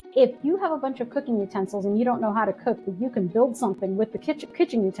if you have a bunch of cooking utensils and you don't know how to cook, but you can build something with the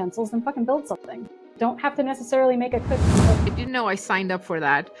kitchen utensils, then fucking build something. Don't have to necessarily make a cookie. I didn't know I signed up for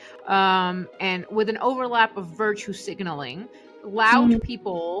that. And with an overlap of virtue signaling, loud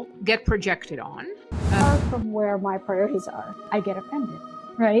people get projected on. Far from where my priorities are, I get offended,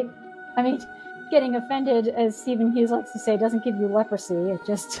 right? I mean, getting offended, as Stephen Hughes likes to say, doesn't give you leprosy. It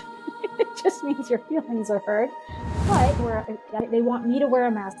just means your feelings are hurt. But they want me to wear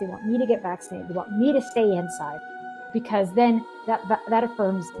a mask. They want me to get vaccinated. They want me to stay inside, because then that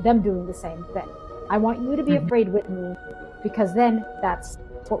affirms them doing the same thing. I want you to be afraid with me, because then that's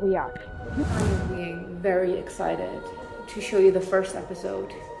what we are. I am being very excited to show you the first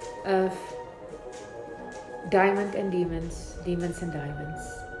episode of Diamond and Demons, Demons and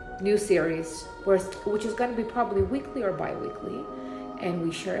Diamonds, new series, which is going to be probably weekly or bi-weekly, and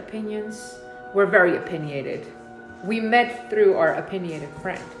we share opinions. We're very opinionated. We met through our opinionated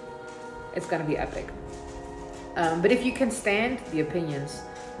friend. It's going to be epic. But if you can stand the opinions,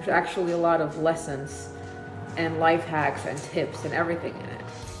 there's actually a lot of lessons and life hacks and tips and everything in it.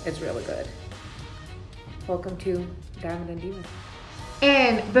 It's really good. Welcome to Diamond and Demons.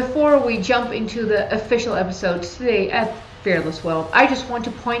 And before we jump into the official episode today at Fearless Wealth, I just want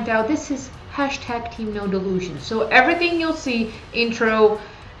to point out this is hashtag Team No Delusion. So everything you'll see, intro,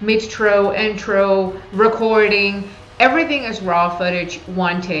 mid-tro, intro, recording, everything is raw footage,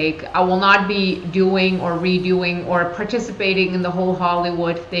 one take. I will not be doing or redoing or participating in the whole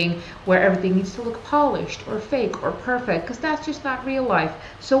Hollywood thing where everything needs to look polished or fake or perfect, because that's just not real life.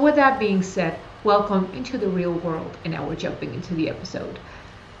 So with that being said, welcome into the real world, and now we're jumping into the episode.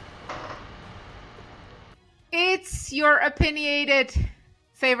 It's your opinionated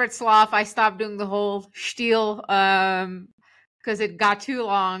favorite sloth. I stopped doing the whole spiel because it got too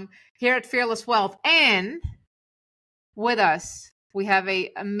long here at Fearless Wealth. And with us, we have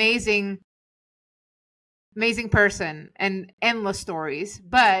a amazing person and endless stories.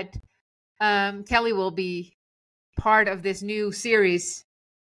 But Kelly will be part of this new series,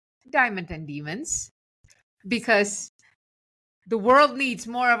 Diamond and Demons, because the world needs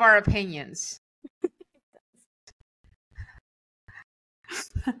more of our opinions.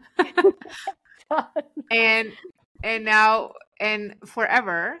 and now and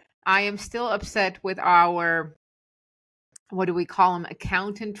forever, I am still upset with our, what do we call him,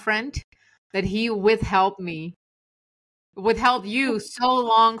 accountant friend, that he withheld you so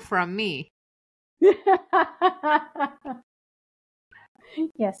long from me.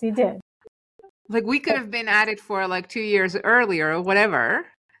 Yes, he did. Like, we could have been at it for like 2 years earlier or whatever.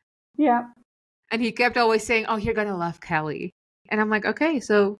 Yeah. And he kept always saying, "Oh, you're gonna love Kelly." And I'm like, okay,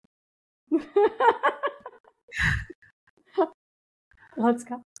 so Let's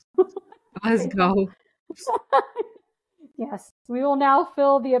go. let's go. Yes, we will now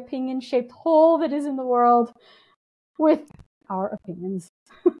fill the opinion-shaped hole that is in the world with our opinions.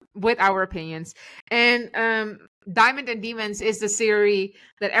 With our opinions. And Diamond and Demons is the series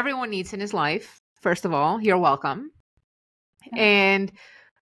that everyone needs in his life. First of all, you're welcome. Yeah. And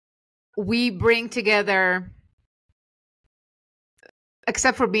we bring together,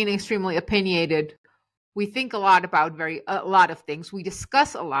 except for being extremely opinionated, we think a lot about a lot of things. We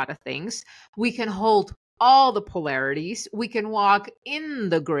discuss a lot of things. We can hold all the polarities. We can walk in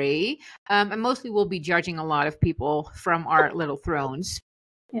the gray. And mostly we'll be judging a lot of people from our little thrones.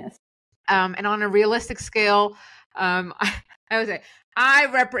 Yes. And on a realistic scale, I would say I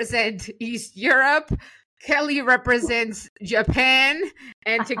represent East Europe. Kelly represents Japan.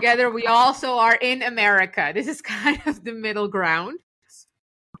 And together we also are in America. This is kind of the middle ground.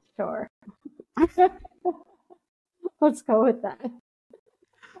 Sure. Let's go with that.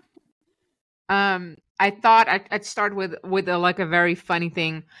 I thought I'd start with a very funny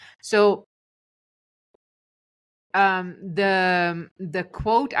thing. So the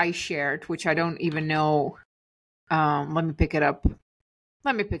quote I shared, which I don't even know, let me pick it up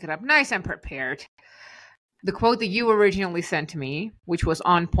nice and prepared. The quote that you originally sent to me, which was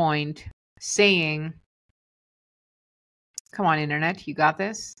on point, saying, come on, internet, you got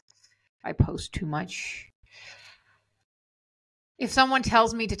this. I post too much. If someone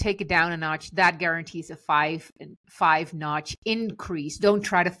tells me to take it down a notch, that guarantees a five notch increase. Don't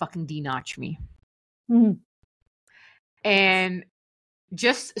try to fucking denotch me. Mm-hmm. And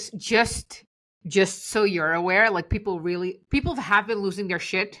just so you're aware, like, people have been losing their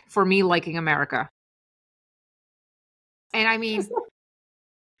shit for me liking America. And I mean,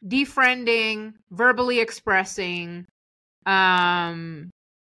 defriending, verbally expressing, how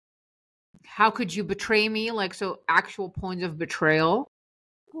could you betray me? Like, so actual points of betrayal.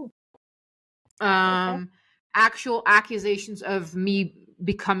 Okay. Actual accusations of me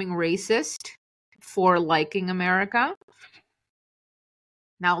becoming racist for liking America.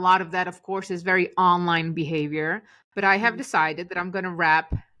 Now, a lot of that, of course, is very online behavior, but I have decided that I'm going to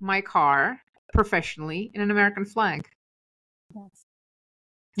wrap my car professionally in an American flag. Yes.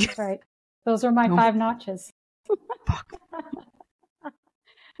 That's right. Those are my 5 notches. Fuck.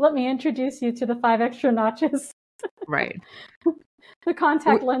 Let me introduce you to the 5 extra notches. Right. The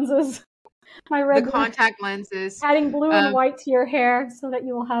contact lenses. My regular. The contact lenses. Adding blue and white to your hair so that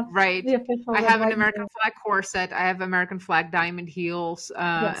you will have the official. I have an American flag corset. I have American flag diamond heels.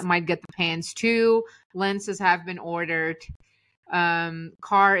 Yes. I might get the pants too. Lenses have been ordered.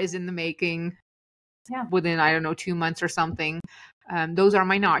 Car is in the making. Yeah. Within, I don't know, 2 months or something. Those are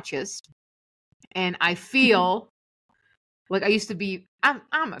my notches. And I feel like I used to be,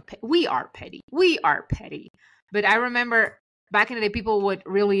 we are petty. But I remember back in the day, people would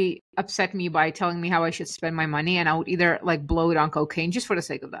really upset me by telling me how I should spend my money. And I would either like blow it on cocaine just for the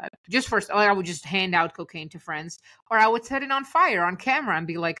sake of that. I would just hand out cocaine to friends, or I would set it on fire on camera and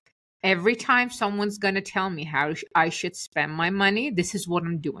be like, every time someone's going to tell me how I should spend my money, this is what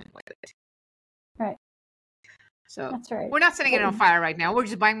I'm doing with it. Right. So that's right. We're not setting it on fire right now. We're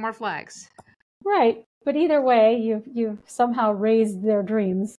just buying more flags. Right. But either way, you've somehow raised their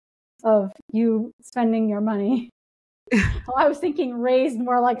dreams of you spending your money. Well, I was thinking raised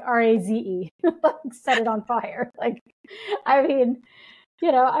more like R-A-Z-E, like set it on fire. Like, I mean,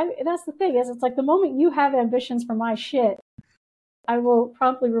 that's the thing is, it's like the moment you have ambitions for my shit, I will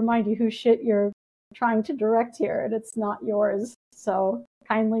promptly remind you whose shit you're trying to direct here, and it's not yours. So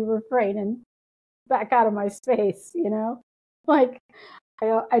kindly refrain and back out of my space, Like,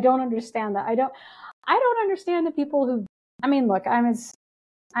 I don't understand that. I don't understand the people who, I mean, look, I'm as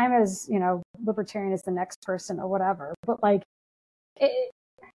libertarian as the next person or whatever, but like,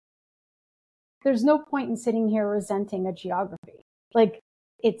 there's no point in sitting here resenting a geography. Like,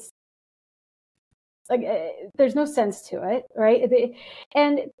 it's like, there's no sense to it, right?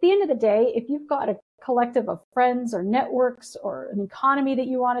 And at the end of the day, if you've got a collective of friends or networks or an economy that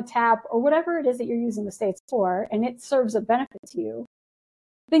you want to tap or whatever it is that you're using the states for, and it serves a benefit to you,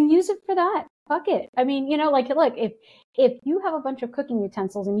 then use it for that. Fuck it. I mean, look, if you have a bunch of cooking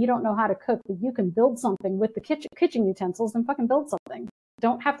utensils and you don't know how to cook, but you can build something with the kitchen utensils, then fucking build something.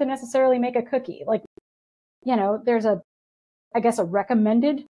 Don't have to necessarily make a cookie. Like, there's a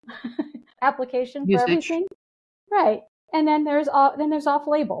recommended application for everything. Right. And then there's off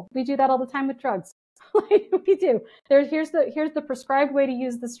label. We do that all the time with drugs. We do. Here's the prescribed way to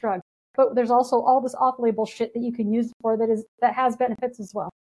use this drug. But there's also all this off label shit that you can use for that has benefits as well.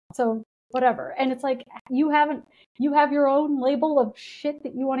 So whatever. And it's like, you have your own label of shit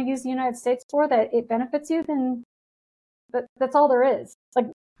that you want to use the United States for, that it benefits you, then that's all there is. It's like,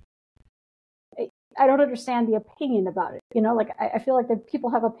 I don't understand the opinion about it. Like, I feel like that people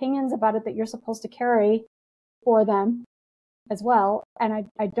have opinions about it that you're supposed to carry for them as well. And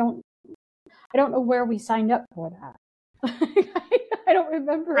I don't know where we signed up for that. I don't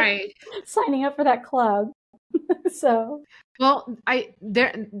remember signing up for that club. So, well,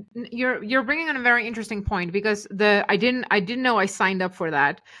 you're bringing on a very interesting point, because I didn't know I signed up for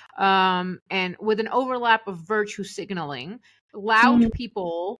that. And with an overlap of virtue signaling, loud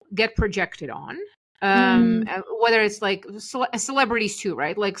people get projected on. Whether it's like celebrities too,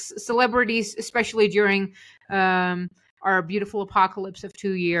 right? Like celebrities, especially during our beautiful apocalypse of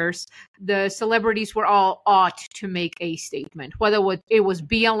 2 years, the celebrities were all ought to make a statement, whether it was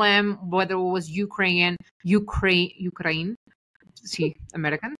BLM, whether it was Ukraine, see,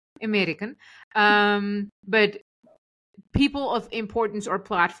 American, but people of importance or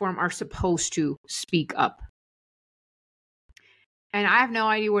platform are supposed to speak up. And I have no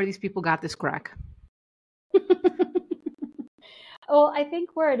idea where these people got this crack. Well, I think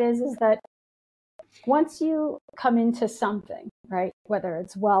where it is that once you come into something, right, whether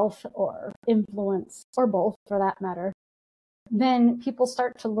it's wealth or influence or both for that matter, then people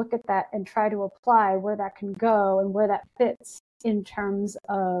start to look at that and try to apply where that can go and where that fits in terms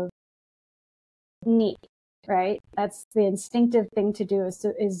of need, right? That's the instinctive thing to do,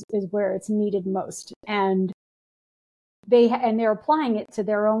 is where it's needed most. And they're applying it to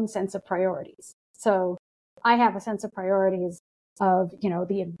their own sense of priorities. So I have a sense of priorities of,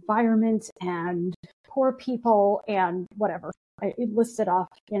 the environment and poor people and whatever. I listed off,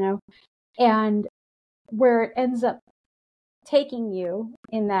 and where it ends up taking you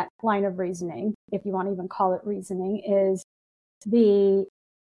in that line of reasoning, if you want to even call it reasoning, is the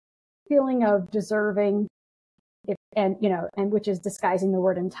feeling of deserving, and which is disguising the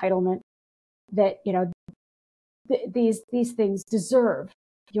word entitlement, that, these things deserve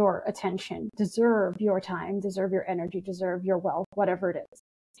your attention, deserve your time, deserve your energy, deserve your wealth, whatever it is.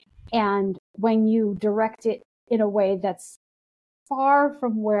 And when you direct it in a way that's far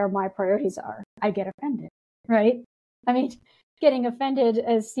from where my priorities are, I get offended, right? I mean, getting offended,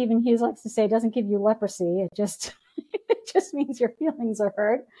 as Stephen Hughes likes to say, doesn't give you leprosy. It just it just means your feelings are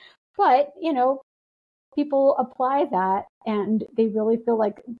hurt. But, people apply that and they really feel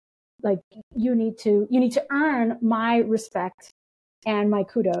like you need to earn my respect and my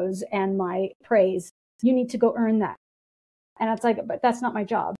kudos and my praise. You need to go earn that. And it's like, but that's not my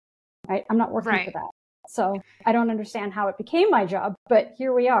job, right? I'm not working for that. So I don't understand how it became my job, but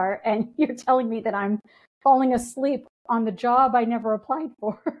here we are. And you're telling me that I'm falling asleep on the job I never applied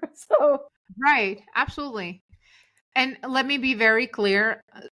for. So. Right. Absolutely. And let me be very clear.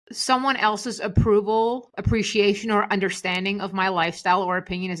 Someone else's approval, appreciation, or understanding of my lifestyle or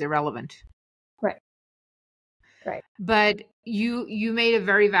opinion is irrelevant. Right. But you made a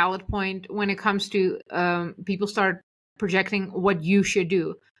very valid point when it comes to people start projecting what you should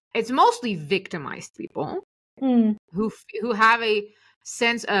do. It's mostly victimized people who have a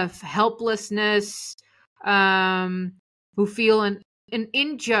sense of helplessness, who feel an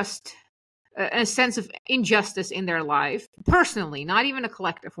a sense of injustice in their life personally, not even a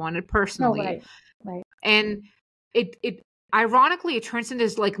collective one, personally. Right. And it ironically, it turns into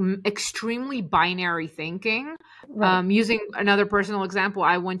this like extremely binary thinking. Right. Using another personal example,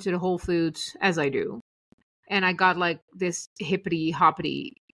 I went to the Whole Foods, as I do, and I got like this hippity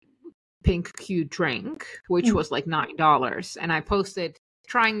hoppity pink cute drink, which was like $9. And I posted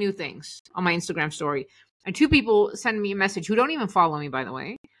trying new things on my Instagram story. And 2 people sent me a message who don't even follow me, by the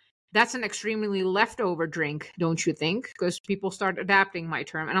way. That's an extremely leftover drink, don't you think? Because people start adapting my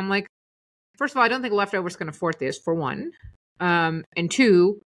term. And I'm like, first of all, I don't think leftovers can afford this, for one. And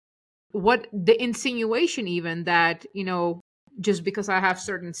 2, what the insinuation even that, just because I have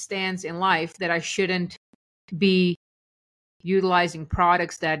certain stands in life that I shouldn't be utilizing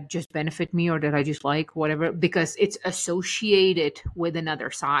products that just benefit me or that I just like, whatever, because it's associated with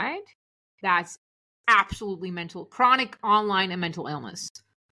another side. That's absolutely chronic online and mental illness.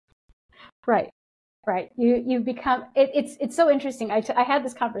 Right. You become it's so interesting. I had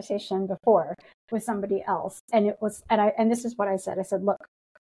this conversation before with somebody else, and it was and this is what I said. I said, look,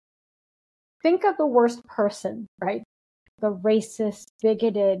 think of the worst person, right? The racist,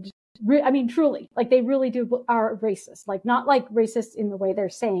 bigoted. Truly, like they really are racist. Like not like racist in the way they're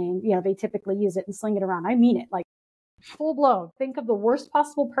saying. They typically use it and sling it around. I mean it, like full blown. Think of the worst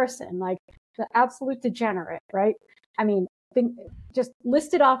possible person, like the absolute degenerate, right? Just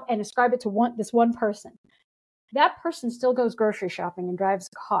list it off and ascribe it to this one person. That person still goes grocery shopping and drives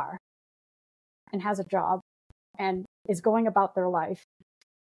a car and has a job and is going about their life.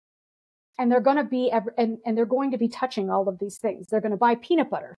 And they're going to be and they're going to be touching all of these things. They're going to buy peanut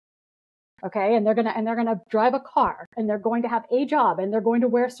butter. Okay? And they're going to drive a car, and they're going to have a job, and they're going to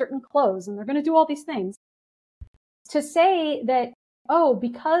wear certain clothes, and they're going to do all these things. To say that, oh,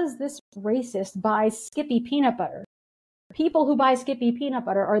 because this racist buys Skippy peanut butter, people who buy Skippy peanut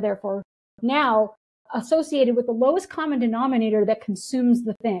butter are therefore now associated with the lowest common denominator that consumes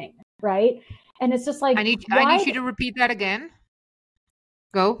the thing, right? And it's just like, I need you to repeat that again.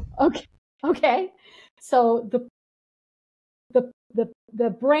 Go. Okay. So the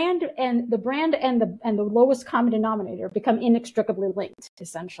brand and the lowest common denominator become inextricably linked,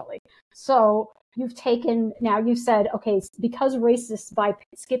 essentially. So you've said, okay, because racists buy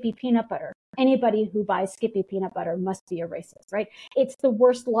Skippy peanut butter, anybody who buys Skippy peanut butter must be a racist, right? It's the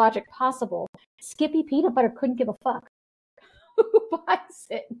worst logic possible. Skippy peanut butter couldn't give a fuck who buys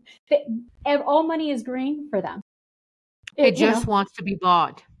it. All money is green for them. It just wants to be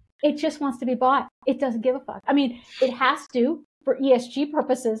bought. It just wants to be bought. It doesn't give a fuck. It has to, for ESG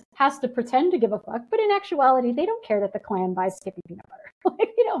purposes, has to pretend to give a fuck. But in actuality, they don't care that the Klan buys Skippy peanut butter.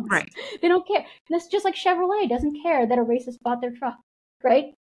 They don't. Right. They don't care. That's just like Chevrolet doesn't care that a racist bought their truck,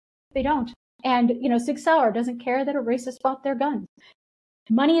 right? They don't. And, Sig Sauer doesn't care that a racist bought their guns.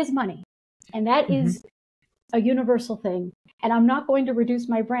 Money is money. And that is a universal thing. And I'm not going to reduce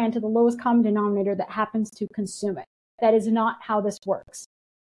my brand to the lowest common denominator that happens to consume it. That is not how this works.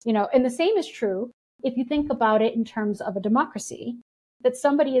 And the same is true if you think about it in terms of a democracy, that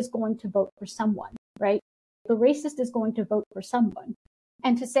somebody is going to vote for someone, right? The racist is going to vote for someone.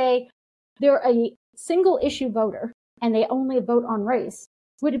 And to say they're a single issue voter and they only vote on race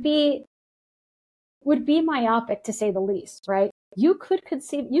would be myopic, to say the least, right? You could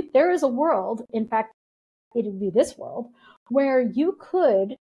conceive, there is a world, in fact, it would be this world, where you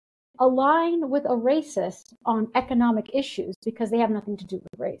could align with a racist on economic issues because they have nothing to do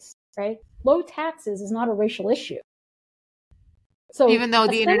with race, right? Low taxes is not a racial issue. So even though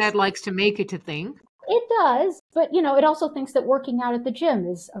the internet likes to make it a thing. It does, but it also thinks that working out at the gym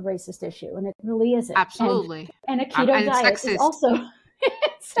is a racist issue, and it really isn't. Absolutely. And a keto And diet sexist. is also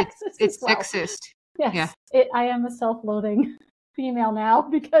sexist It's as well. sexist. Yes, Yeah. I am a self-loathing female now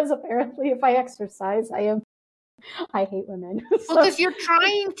because apparently, if I exercise, I hate women. Well, because you're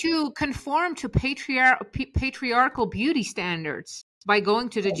trying to conform to patriarchal beauty standards by going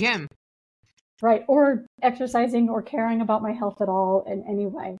to the gym. Right, or exercising or caring about my health at all in any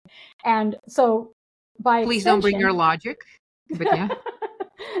way. And so by Please extension, don't bring your logic. But yeah.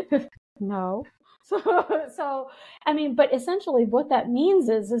 No. So I mean, but essentially what that means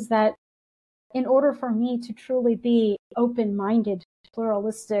is that in order for me to truly be open-minded,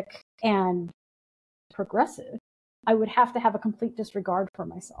 pluralistic, and progressive, I would have to have a complete disregard for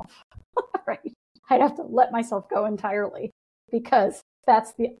myself. Right? I'd have to let myself go entirely because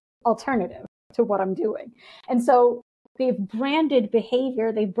that's the alternative to what I'm doing. And so they've branded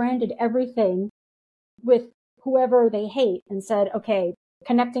behavior, they've branded everything with whoever they hate and said, okay,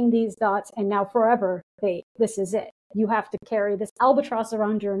 connecting these dots and now forever, this is it. You have to carry this albatross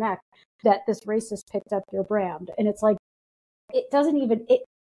around your neck that this racist picked up your brand. And it's like, it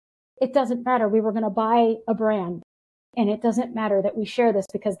doesn't matter. We were going to buy a brand, and it doesn't matter that we share this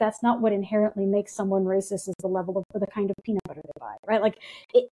because that's not what inherently makes someone racist is the level of, or the kind of peanut butter they buy, right? Like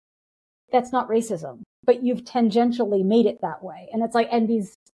that's not racism, but you've tangentially made it that way. And it's like, and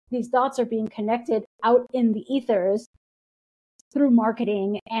these dots are being connected out in the ethers through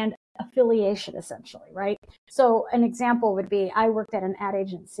marketing and affiliation, essentially, right? So an example would be, I worked at an ad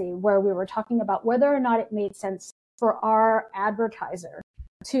agency where we were talking about whether or not it made sense for our advertiser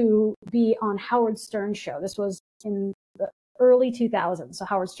to be on Howard Stern's show. This was in the early 2000s, so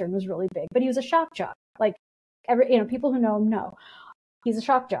Howard Stern was really big, but he was a shock jock. Like people who know him know he's a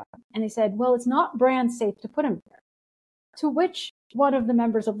shock jock. And they said, well, it's not brand safe to put him there. To which one of the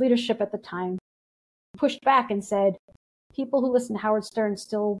members of leadership at the time pushed back and said, people who listen to Howard Stern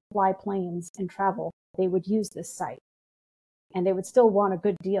still fly planes and travel. They would use this site and they would still want a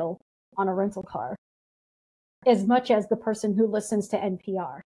good deal on a rental car as much as the person who listens to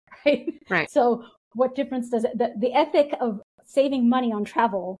NPR, right? Right. So what difference does it, the ethic of saving money on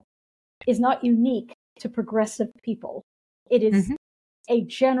travel is not unique to progressive people. It is a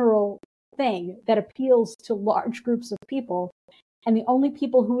general thing that appeals to large groups of people. And the only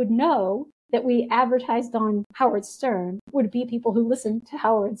people who would know that we advertised on Howard Stern would be people who listen to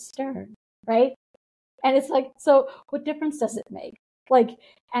Howard Stern, right? And it's like, so what difference does it make? Like,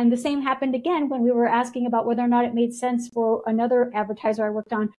 and the same happened again when we were asking about whether or not it made sense for another advertiser I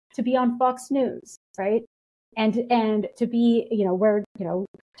worked on to be on Fox News, right? And to be, where,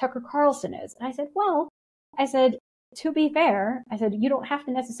 Tucker Carlson is. And I said, to be fair, I said, you don't have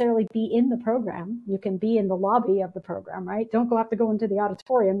to necessarily be in the program. You can be in the lobby of the program, right? Don't have to go into the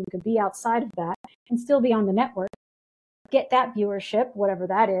auditorium. You can be outside of that and still be on the network. Get that viewership, whatever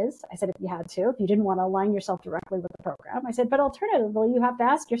that is. I said, if you had to, if you didn't want to align yourself directly with the program. I said, but alternatively, you have to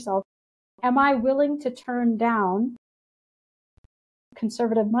ask yourself, am I willing to turn down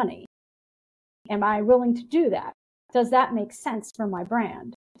conservative money? Am I willing to do that? Does that make sense for my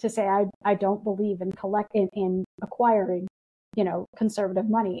brand? To say I don't believe in acquiring, conservative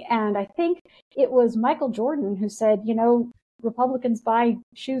money. And I think it was Michael Jordan who said, Republicans buy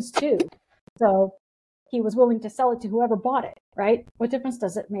shoes too. So he was willing to sell it to whoever bought it, right? What difference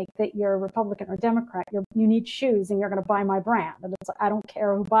does it make that you're a Republican or Democrat? You need shoes and you're going to buy my brand. And it's like, I don't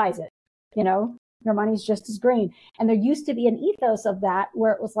care who buys it. Your money's just as green. And there used to be an ethos of that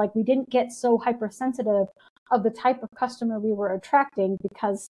where it was like, we didn't get so hypersensitive of the type of customer we were attracting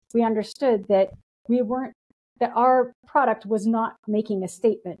because we understood that that our product was not making a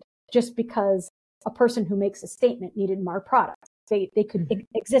statement just because a person who makes a statement needed our product. They could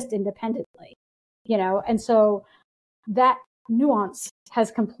exist independently, and so that nuance has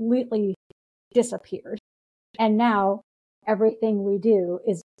completely disappeared. And now everything we do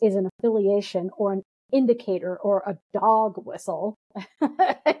is an affiliation or an indicator or a dog whistle,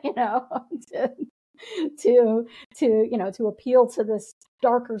 to appeal to this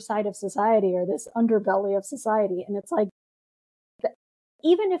darker side of society or this underbelly of society. And it's like,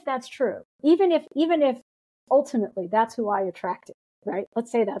 even if that's true, even if ultimately that's who I attracted, right?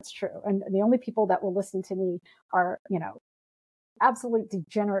 Let's say that's true. And the only people that will listen to me are, absolute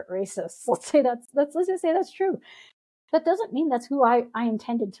degenerate racists. Let's just say that's true. That doesn't mean that's who I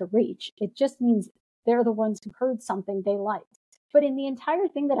intended to reach. It just means they're the ones who heard something they liked. But in the entire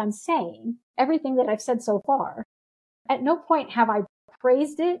thing that I'm saying, everything that I've said so far, at no point have I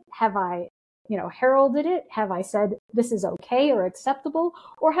praised it, have I heralded it? Have I said this is okay or acceptable?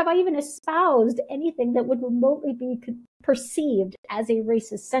 Or have I even espoused anything that would remotely be perceived as a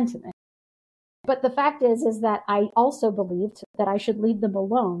racist sentiment? But the fact is that I also believed that I should leave them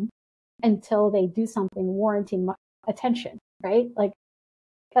alone until they do something warranting my attention, right? Like,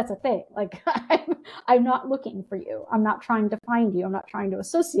 that's a thing. Like, I'm not looking for you. I'm not trying to find you. I'm not trying to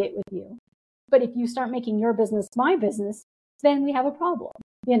associate with you. But if you start making your business my business, then we have a problem,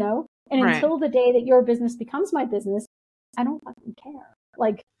 And Right. until the day that your business becomes my business, I don't fucking care.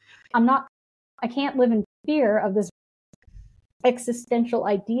 Like, I can't live in fear of this existential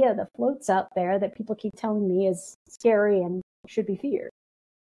idea that floats out there that people keep telling me is scary and should be feared.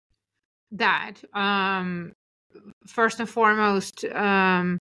 That, first and foremost,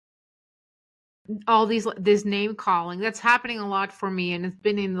 all this name calling that's happening a lot for me, and it's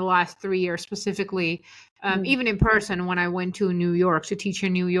been in the last 3 years specifically, even in person when I went to New York to teach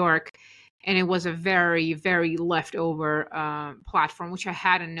in New York, and it was a very, very leftover platform, which I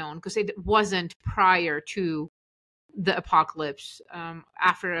hadn't known because it wasn't prior to the apocalypse.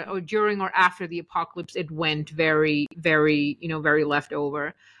 After or during or after the apocalypse, it went very, very, very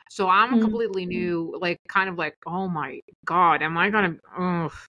leftover. So I'm completely new, like kind of like, oh my God, am I gonna?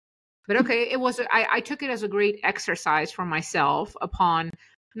 Ugh. But okay, it was. I took it as a great exercise for myself upon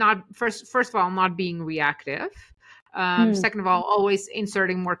not first of all not being reactive. Second of all, always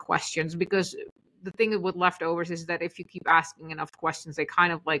inserting more questions, because the thing with leftovers is that if you keep asking enough questions, they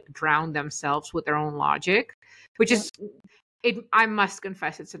kind of like drown themselves with their own logic, which is it. I must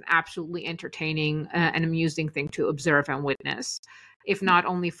confess, it's an absolutely entertaining and amusing thing to observe and witness, if not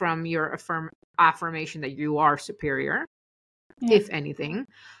only from your affirmation that you are superior, if anything.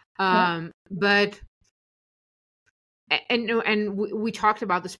 But and we talked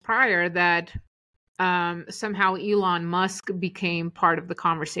about this prior, that somehow Elon Musk became part of the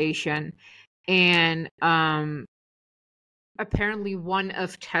conversation, and apparently one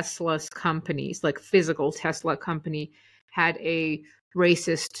of Tesla's companies, like physical Tesla company, had a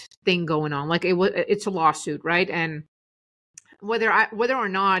racist thing going on. Like it's a lawsuit, right? And whether or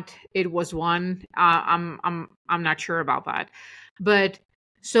not it was one, I'm not sure about that. But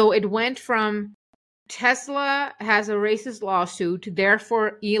so it went from Tesla has a racist lawsuit,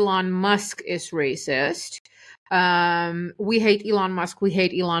 therefore Elon Musk is racist. We hate Elon Musk, we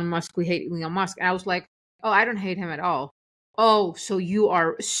hate Elon Musk, we hate Elon Musk. And I was like, oh, I don't hate him at all. Oh, so you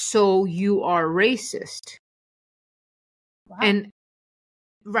are racist. Wow. And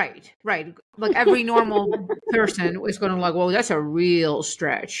right. Like every normal person is going to like, well, that's a real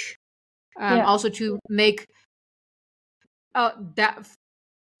stretch. Also to make that,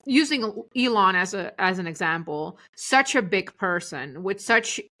 using Elon as an example, such a big person with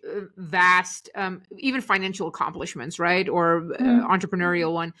such vast, even financial accomplishments, right? Or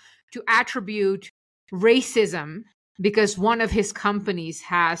entrepreneurial one, to attribute racism because one of his companies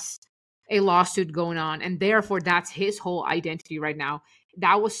has a lawsuit going on, and therefore that's his whole identity right now.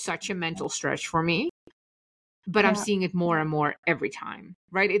 That was such a mental stretch for me, but I'm seeing it more and more every time,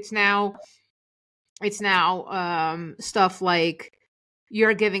 right? It's now stuff like,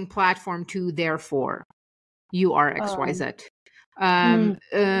 you're giving platform to, therefore you are XYZ.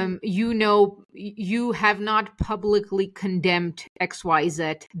 You have not publicly condemned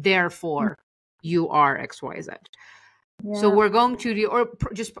XYZ, therefore you are XYZ. So we're going to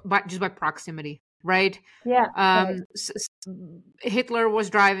just by proximity, right? Hitler was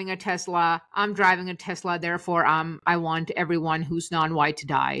driving a Tesla. I'm driving a Tesla, therefore I want everyone who's non-white to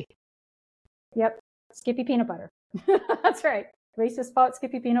die. Yep. Skippy peanut butter. That's right. Racist bought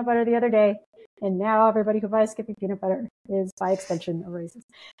Skippy peanut butter the other day, and now everybody who buys Skippy peanut butter is by extension a racist.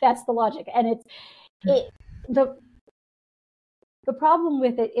 That's the logic. And the problem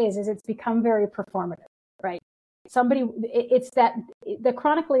with it is it's become very performative, right? It's that the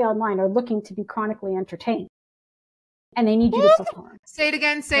chronically online are looking to be chronically entertained, and they need you to perform. Say it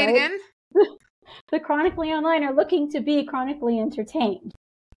again. Say it again. The chronically online are looking to be chronically entertained.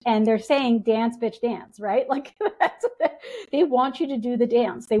 And they're saying, dance, bitch, dance, right? Like, they want you to do the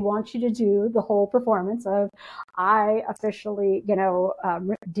dance. They want you to do the whole performance of, I officially,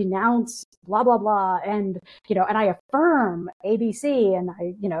 denounce blah, blah, blah. And, and I affirm ABC and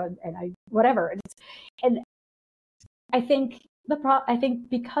I whatever. And I think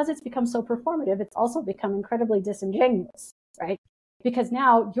because it's become so performative, it's also become incredibly disingenuous, right? Because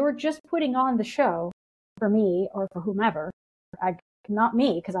now you're just putting on the show for me or for whomever. Not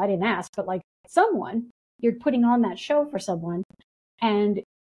me, because I didn't ask, but like someone, you're putting on that show for someone. And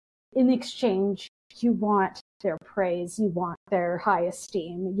in exchange, you want their praise, you want their high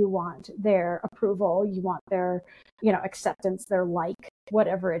esteem, you want their approval, you want their, acceptance, their like.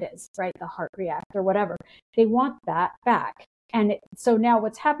 whatever it is, right? The heart react or whatever. They want that back. And so now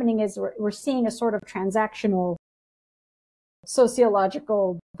what's happening is we're seeing a sort of transactional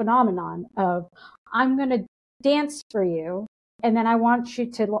sociological phenomenon of, I'm going to dance for you, and then I want you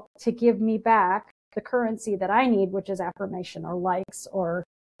to give me back the currency that I need, which is affirmation or likes or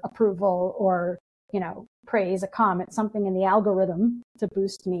approval or, praise, a comment, something in the algorithm to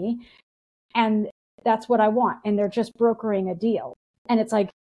boost me. And that's what I want. And they're just brokering a deal. And it's like,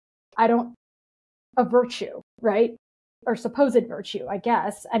 a virtue, right? Or supposed virtue, I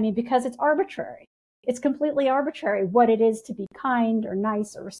guess. I mean, because it's arbitrary. It's completely arbitrary what it is to be kind or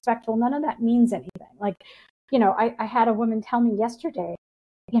nice or respectful. None of that means anything. Like, I had a woman tell me yesterday,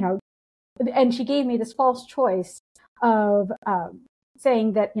 and she gave me this false choice of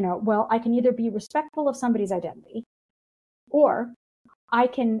saying that, well, I can either be respectful of somebody's identity, or I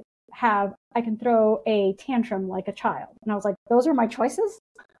can throw a tantrum like a child. And I was like, those are my choices?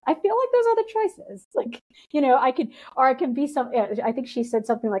 I feel like those are the choices. Like, I can be I think she said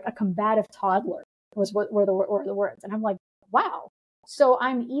something like a combative toddler were the words. And I'm like, wow. So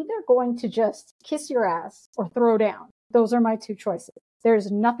I'm either going to just kiss your ass or throw down. Those are my two choices.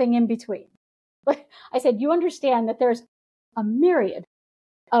 There's nothing in between. Like I said, you understand that there's a myriad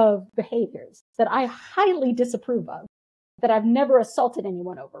of behaviors that I highly disapprove of, that I've never assaulted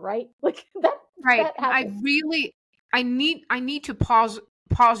anyone over, right? Like that. Right. That happens. I need to pause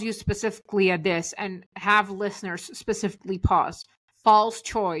you specifically at this and have listeners specifically pause. False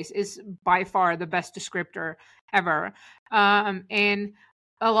choice is by far the best descriptor ever. And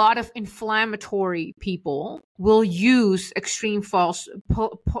a lot of inflammatory people will use extreme false,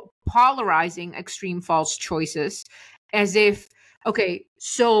 polarizing extreme false choices as if, okay,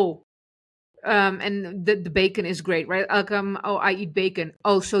 so and the bacon is great, right? Like, I eat bacon.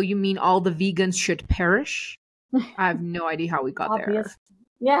 Oh, so you mean all the vegans should perish? I have no idea how we got Obvious. there.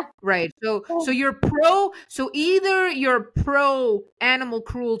 Yeah. Right. So either you're pro animal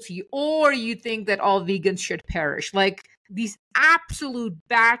cruelty or you think that all vegans should perish. Like these absolute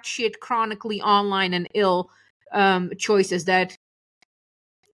batshit chronically online and ill choices that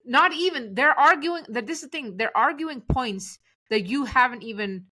not even, they're arguing that this is the thing, they're arguing points that you haven't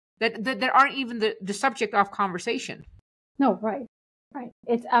even, that aren't even the subject of conversation. No, right.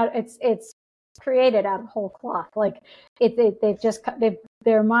 It's created out of whole cloth. Like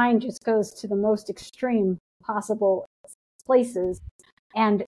their mind just goes to the most extreme possible places,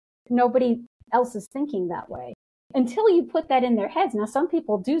 and nobody else is thinking that way until you put that in their heads. Now, some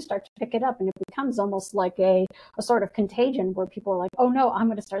people do start to pick it up, and it becomes almost like a sort of contagion where people are like, oh no, I'm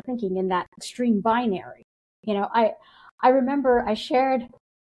going to start thinking in that extreme binary. I remember I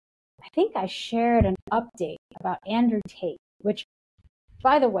think I shared an update about Andrew Tate, which,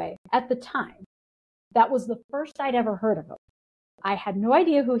 by the way, at the time, that was the first I'd ever heard of him. I had no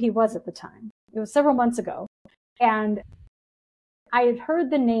idea who he was at the time. It was several months ago. And I had heard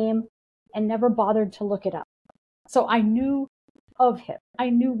the name and never bothered to look it up. So I knew of him. I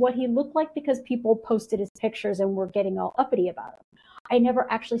knew what he looked like because people posted his pictures and were getting all uppity about him. I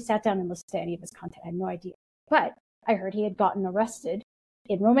never actually sat down and listened to any of his content. I had no idea. But I heard he had gotten arrested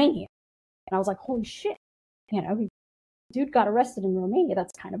in Romania. And I was like, holy shit, dude got arrested in Romania.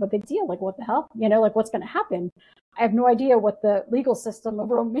 That's kind of a big deal. Like, what the hell? Like, what's going to happen? I have no idea what the legal system of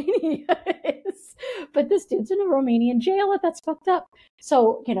Romania is. But this dude's in a Romanian jail. That's fucked up.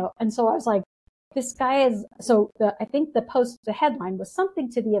 So, and so I was like, this guy is, I think the headline was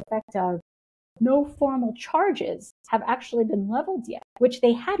something to the effect of, no formal charges have actually been leveled yet, which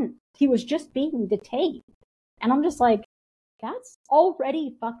they hadn't. He was just being detained. And I'm just like, that's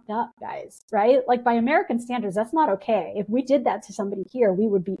already fucked up, guys, right? Like by American standards, that's not okay. If we did that to somebody here, we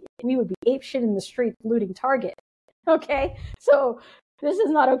would be ape shit in the street looting Target. Okay. So this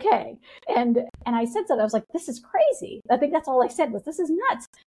is not okay. And I said something, I was like, this is crazy. I think that's all I said was, this is nuts.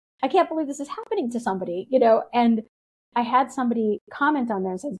 I can't believe this is happening to somebody, and I had somebody comment on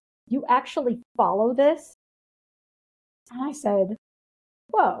there and says, you actually follow this? And I said,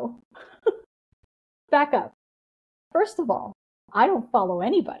 whoa, back up. First of all, I don't follow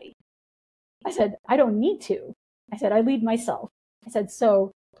anybody. I said, I don't need to. I said, I lead myself. I said,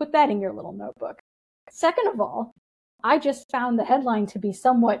 so put that in your little notebook. Second of all, I just found the headline to be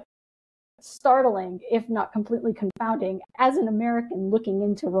somewhat startling, if not completely confounding, as an American looking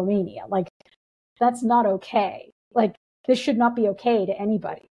into Romania. Like, that's not okay. Like, this should not be okay to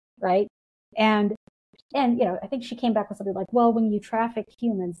anybody, right? And I think she came back with something like, well, when you traffic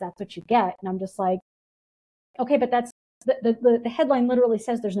humans, that's what you get. And I'm just like, okay, but that's the headline literally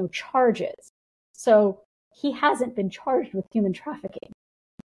says there's no charges. So he hasn't been charged with human trafficking,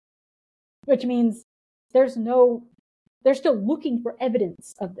 which means there's no they're still looking for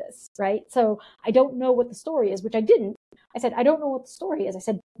evidence of this, right? So I don't know what the story is, which I didn't. I said, I don't know what the story is. I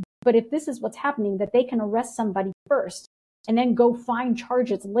said, but if this is what's happening, that they can arrest somebody first and then go find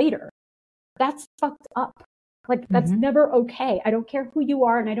charges later, that's fucked up. Like, that's never okay. I don't care who you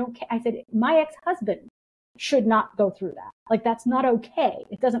are. And I don't care. I said, my ex-husband should not go through that. Like, that's not okay.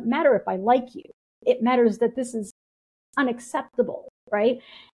 It doesn't matter if I like you. It matters that this is unacceptable, right?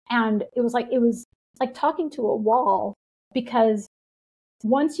 And it was like talking to a wall, because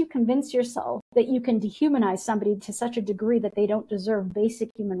once you convince yourself that you can dehumanize somebody to such a degree that they don't deserve basic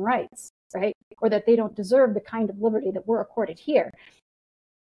human rights, right? Or that they don't deserve the kind of liberty that we're accorded here,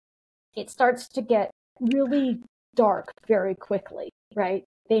 it starts to get really dark very quickly, right?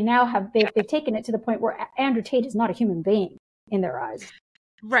 They've taken it to the point where Andrew Tate is not a human being in their eyes.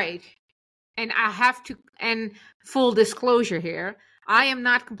 Right. And I have to, and full disclosure here, I am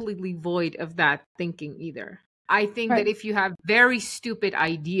not completely void of that thinking either. I think that if you have very stupid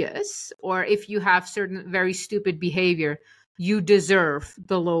ideas, or if you have certain very stupid behavior, you deserve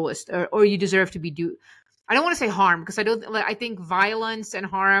the lowest, or you deserve to be I don't want to say harm, because I think violence and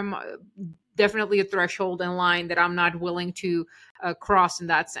harm, definitely a threshold in line that I'm not willing to cross in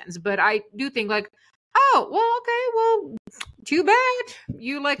that sense. But I do think like, oh, well, okay, well, too bad.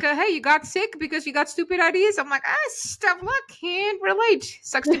 You like, hey, you got sick because you got stupid ideas. I'm like, stuff luck, can't relate.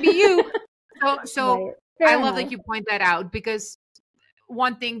 Sucks to be you. So I love that you point that out, because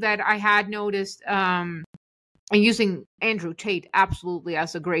one thing that I had noticed, and using Andrew Tate absolutely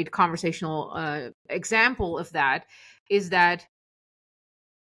as a great conversational example of that, is that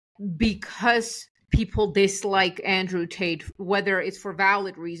because people dislike Andrew Tate, whether it's for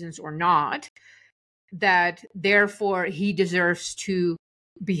valid reasons or not, that therefore he deserves to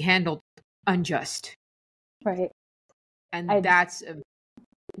be handled unjust. Right. And that's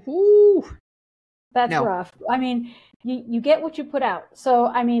rough. I mean, you get what you put out. So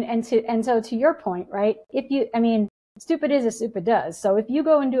I mean, and so to your point, right? Stupid is as stupid does. So if you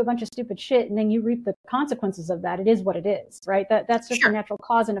go and do a bunch of stupid shit and then you reap the consequences of that, it is what it is, right? That's just a natural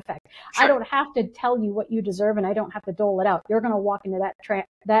cause and effect. Sure. I don't have to tell you what you deserve, and I don't have to dole it out. You're going to walk into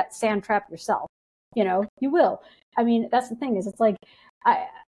that sand trap yourself. You will. I mean, that's the thing, is it's like,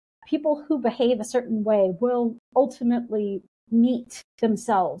 people who behave a certain way will ultimately meet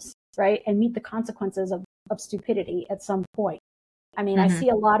themselves, right? And meet the consequences of stupidity at some point. I mean, I see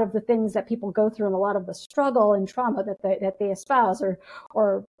a lot of the things that people go through and a lot of the struggle and trauma that they espouse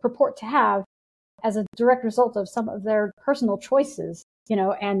or purport to have as a direct result of some of their personal choices,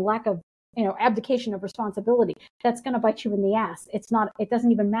 and lack of, abdication of responsibility. That's going to bite you in the ass. It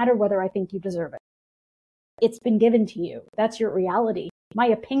doesn't even matter whether I think you deserve it. It's been given to you. That's your reality. My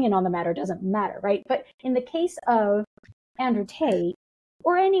opinion on the matter doesn't matter, right? But in the case of Andrew Tate,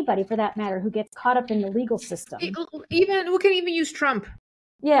 or anybody for that matter who gets caught up in the legal system. We can even use Trump.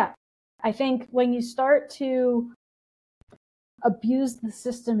 Yeah. I think when you start to abuse the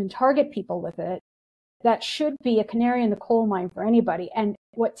system and target people with it, that should be a canary in the coal mine for anybody. And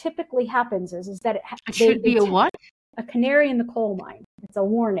what typically happens is that it should be a what? A canary in the coal mine. It's a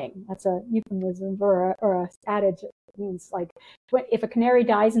warning. That's a euphemism or a adage. It means like, if a canary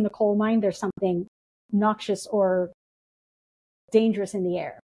dies in the coal mine, there's something noxious or dangerous in the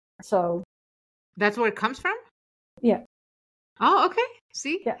air. So that's where it comes from? Yeah. Oh, okay.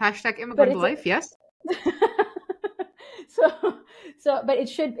 See? Yeah. #immigrant life, yes. But it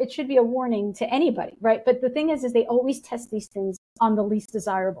should be a warning to anybody, right? But the thing is they always test these things on the least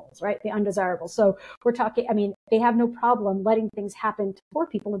desirables, right? The undesirables. So we're talking, they have no problem letting things happen to poor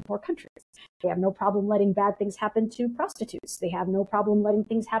people in poor countries. They have no problem letting bad things happen to prostitutes. They have no problem letting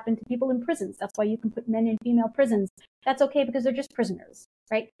things happen to people in prisons. That's why you can put men in female prisons. That's okay, because they're just prisoners,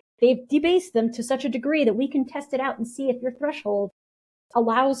 right? They've debased them to such a degree that we can test it out and see if your threshold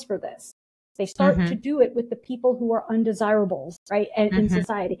allows for this. They start to do it with the people who are undesirables, right? And in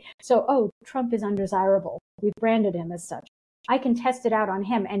society. So, Trump is undesirable. We've branded him as such. I can test it out on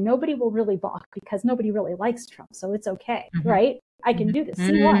him, and nobody will really balk because nobody really likes Trump. So it's okay, right? I can do this.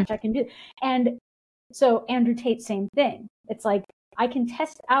 See, watch, I can do it. And so Andrew Tate, same thing. It's like, I can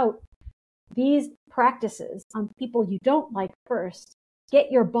test out these practices on people you don't like first,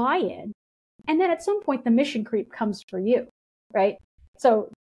 get your buy-in, and then at some point the mission creep comes for you, right? So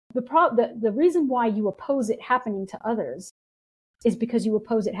the reason why you oppose it happening to others is because you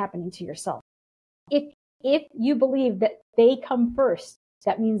oppose it happening to yourself. If you believe that they come first,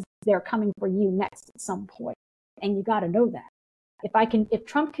 that means they're coming for you next at some point, and you got to know that. If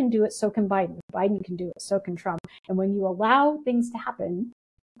Trump can do it, so can Biden. If Biden can do it, so can Trump. And when you allow things to happen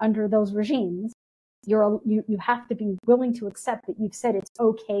under those regimes, you have to be willing to accept that you've said it's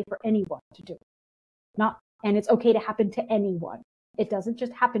okay for anyone to do it, not and it's okay to happen to anyone. It doesn't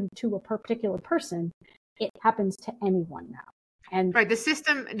just happen to a particular person. It happens to anyone now. And right, the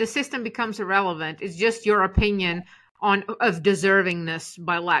system becomes irrelevant. It's just your opinion of deservingness,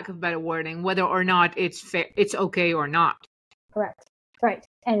 by lack of better wording, whether or not it's okay or not. correct. Right.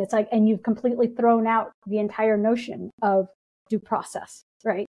 And it's like, and you've completely thrown out the entire notion of due process,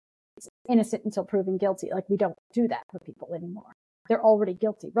 right? It's innocent until proven guilty. Like, we don't do that for people anymore. They're already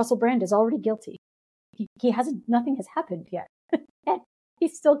guilty. Russell Brand is already guilty. He hasn't, nothing has happened yet. And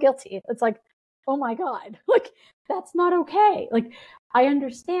he's still guilty. It's like, oh my God, like, that's not okay. Like, I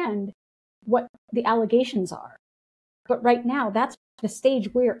understand what the allegations are, but right now, that's the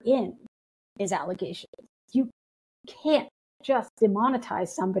stage we're in, is allegations. You can't just demonetize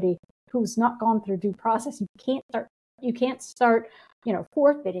somebody who's not gone through due process. You can't start,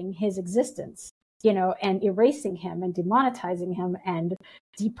 forfeiting his existence, and erasing him and demonetizing him and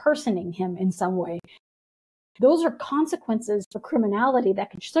depersoning him in some way. Those are consequences for criminality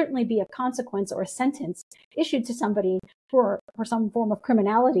that could certainly be a consequence or a sentence issued to somebody for some form of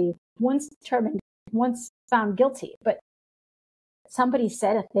criminality once determined, once found guilty. But somebody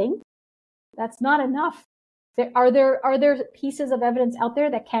said a thing, that's not enough. Are there pieces of evidence out there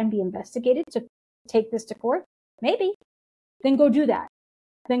that can be investigated to take this to court? Maybe. Then go do that.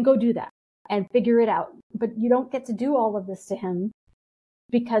 And figure it out. But you don't get to do all of this to him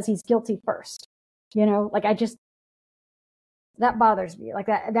because he's guilty first. That bothers me. Like,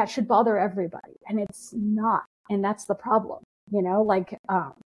 that should bother everybody. And it's not. And that's the problem.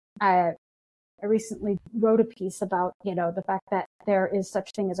 I recently wrote a piece about, the fact that there is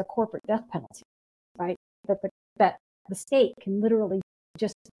such thing as a corporate death penalty, right? That the state can literally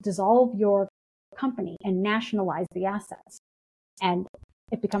just dissolve your company and nationalize the assets, and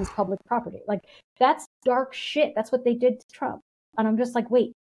it becomes public property. Like, that's dark shit. That's what they did to Trump. And I'm just like,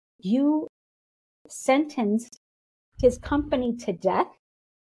 wait, you sentenced his company to death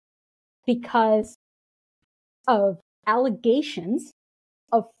because of allegations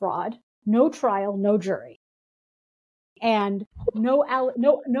of fraud, no trial, no jury, and no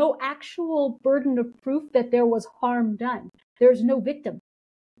actual burden of proof that there was harm done. There's no victim.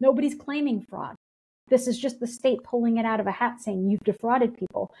 Nobody's claiming fraud. This is just the state pulling it out of a hat saying you've defrauded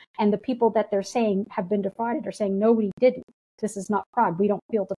people. And the people that they're saying have been defrauded are saying, no, we didn't. This is not fraud. We don't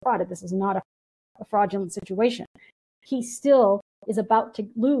feel defrauded. This is not a fraudulent situation. He still is about to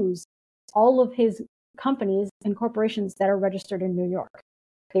lose all of his companies and corporations that are registered in New York.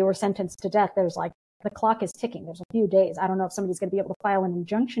 They were sentenced to death. There's like, the clock is ticking. There's a few days. I don't know if somebody's going to be able to file an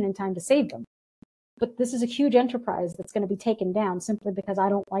injunction in time to save them. But this is a huge enterprise that's going to be taken down simply because I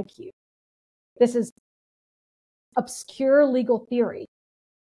don't like you. This is obscure legal theory.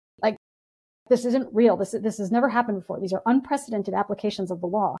 Like, this isn't real. This has never happened before. These are unprecedented applications of the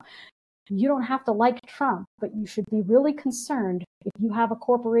law. You don't have to like Trump, but you should be really concerned if you have a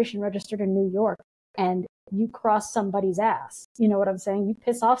corporation registered in New York and you cross somebody's ass. You know what I'm saying? You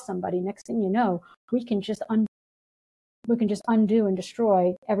piss off somebody. Next thing you know, we can just undo and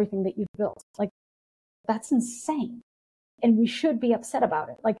destroy everything that you've built. Like, that's insane. And we should be upset about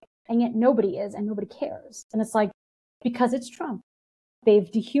it. Like, and yet nobody is, and nobody cares. And it's like, because it's Trump.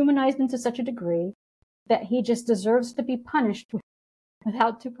 They've dehumanized him to such a degree that he just deserves to be punished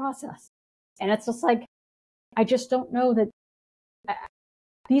without due process. And it's just like, I just don't know that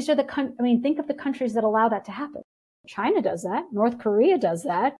these are think of the countries that allow that to happen. China does that. North Korea does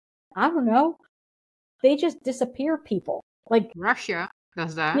that. I don't know. They just disappear people. Like, Russia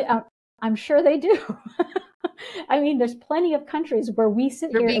does that. Yeah, I'm sure they do. I mean, there's plenty of countries where we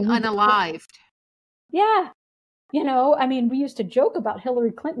sit They're here being and unalived. Yeah. We used to joke about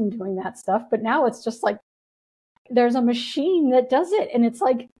Hillary Clinton doing that stuff, but now it's just like, there's a machine that does it. And it's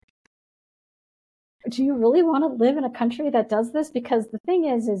like, do you really want to live in a country that does this? Because the thing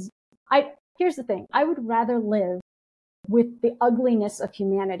here's the thing. I would rather live with the ugliness of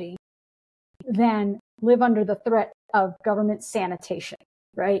humanity than live under the threat of government sanitation,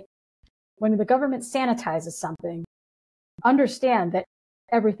 right? When the government sanitizes something, understand that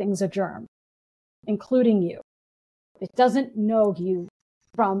everything's a germ, including you. It doesn't know you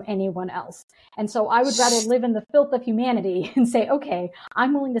from anyone else. And so I would rather live in the filth of humanity and say, okay,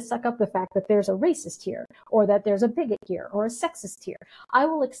 I'm willing to suck up the fact that there's a racist here, or that there's a bigot here, or a sexist here. I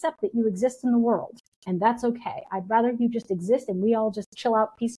will accept that you exist in the world, and that's okay. I'd rather you just exist and we all just chill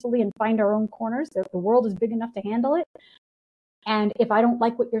out peacefully and find our own corners. The world is big enough to handle it. And if I don't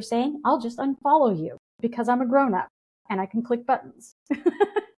like what you're saying, I'll just unfollow you because I'm a grown-up and I can click buttons.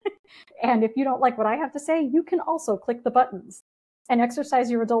 And if you don't like what I have to say, you can also click the buttons and exercise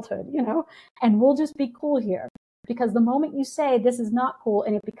your adulthood, and we'll just be cool here. Because the moment you say this is not cool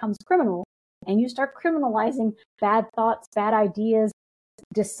and it becomes criminal, and you start criminalizing bad thoughts, bad ideas,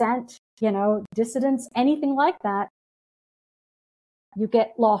 dissent, dissidents, anything like that, you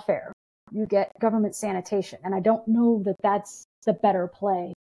get lawfare, you get government sanitation. And I don't know that that's the better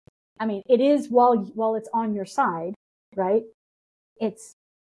play. I mean, it is while it's on your side, right?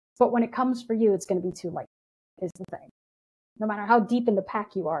 But when it comes for you, it's going to be too late, is the thing. No matter how deep in the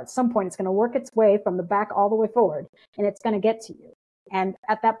pack you are, at some point it's going to work its way from the back all the way forward, and it's going to get to you. And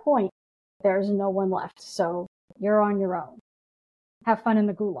at that point, there's no one left. So you're on your own. Have fun in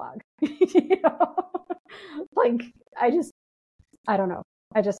the gulag. Like, I don't know.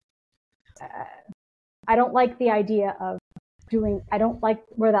 I don't like the idea of I don't like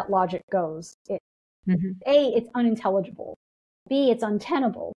where that logic goes. A, it's unintelligible. B, it's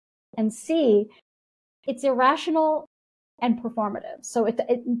untenable. And C, it's irrational and performative. So it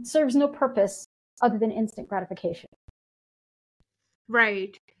serves no purpose other than instant gratification.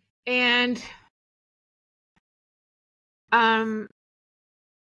 Right. And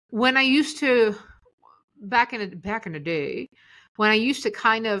when I used to, back in the day, when I used to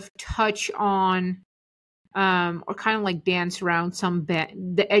kind of touch on or kind of like dance around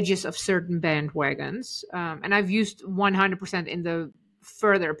the edges of certain bandwagons, and I've used 100% in the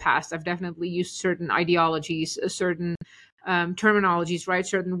further past. I've definitely used certain ideologies, certain terminologies, right?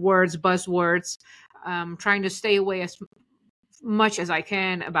 Certain words, buzzwords, trying to stay away as much as I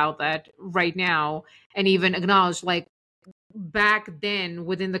can about that right now, and even acknowledge, like, back then,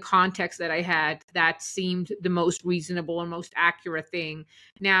 within the context that I had, that seemed the most reasonable and most accurate thing.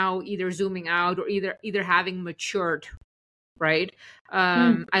 Now, either zooming out or either having matured, right?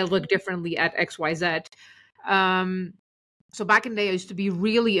 I look differently at XYZ. So back in the day, I used to be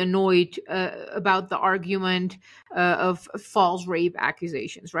really annoyed about the argument of false rape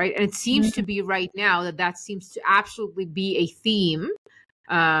accusations, right? And it seems to be right now that seems to absolutely be a theme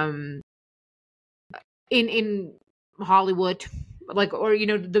in Hollywood, like, or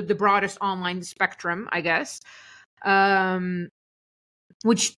the broadest online spectrum, I guess.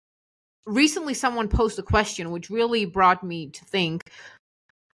 Which recently someone posed a question which really brought me to think,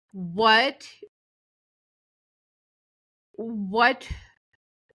 what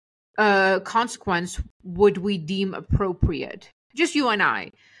consequence would we deem appropriate, just you and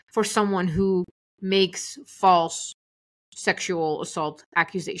I, for someone who makes false sexual assault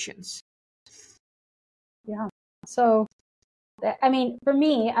accusations? Yeah. So, I mean, for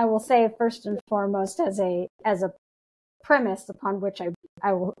me, I will say first and foremost, as a premise upon which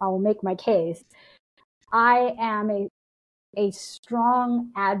I will make my case, I am a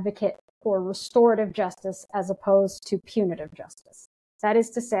strong advocate for restorative justice as opposed to punitive justice. That is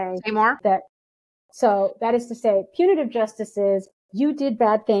to say, punitive justice is, you did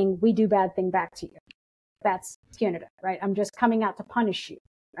bad thing, we do bad thing back to you. That's punitive, right? I'm just coming out to punish you,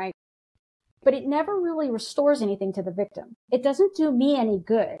 right? But it never really restores anything to the victim. It doesn't do me any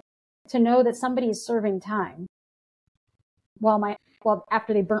good to know that somebody is serving time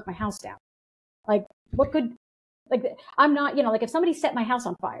after they burnt my house down. Like, what good? Like, I'm not, like, if somebody set my house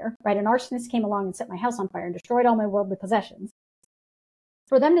on fire, right? An arsonist came along and set my house on fire and destroyed all my worldly possessions.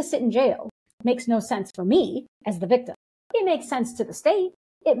 For them to sit in jail makes no sense for me as the victim. It makes sense to the state.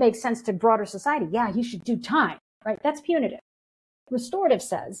 It makes sense to broader society. Yeah, you should do time, right? That's punitive. Restorative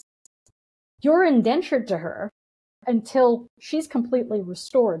says, you're indentured to her until she's completely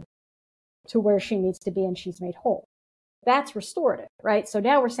restored to where she needs to be and she's made whole. That's restorative, right? So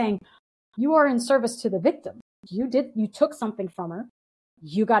now we're saying, you are in service to the victim. You took something from her.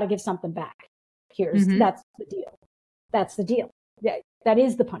 You got to give something back. That's the deal. That's the deal. That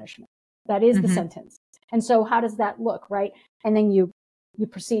is the punishment. That is the sentence. And so how does that look, right? And then you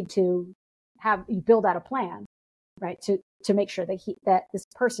proceed to you build out a plan, right? To make sure that this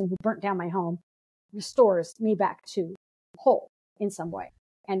person who burnt down my home restores me back to whole in some way.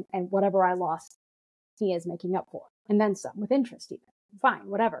 And whatever I lost, he is making up for. And then some, with interest even. Fine,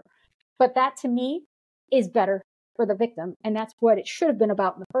 whatever. But that, to me, is better for the victim. And that's what it should have been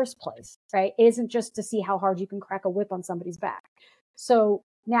about in the first place, right? It isn't just to see how hard you can crack a whip on somebody's back. So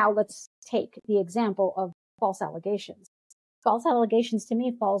now let's take the example of false allegations. False allegations, to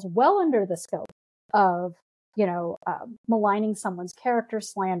me, falls well under the scope of, maligning someone's character,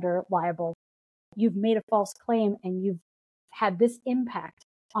 slander, libel. You've made a false claim and you've had this impact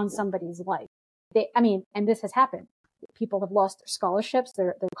on somebody's life. And this has happened. People have lost their scholarships,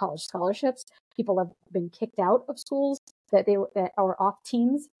 their college scholarships. People have been kicked out of schools that are off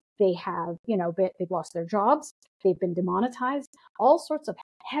teams. They have, they've lost their jobs. They've been demonetized. All sorts of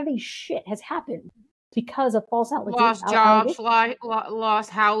heavy shit has happened because of false allegations. Lost jobs,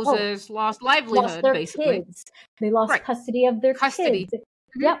 lost houses, lost livelihood, lost their basically. kids. They lost custody of their kids.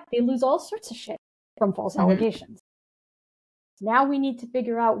 Yep, they lose all sorts of shit from false allegations. Now we need to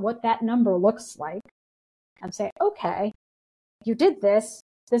figure out what that number looks like and say, okay, you did this.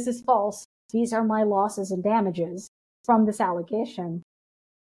 This is false. These are my losses and damages from this allegation.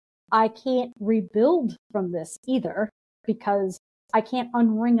 I can't rebuild from this either because I can't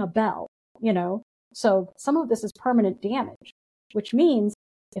unring a bell, So some of this is permanent damage, which means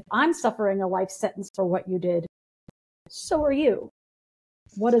if I'm suffering a life sentence for what you did, so are you.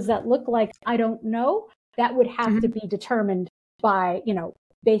 What does that look like? I don't know. That would have to be determined by,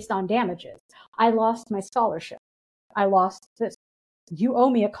 based on damages. I lost my scholarship. I lost this. You owe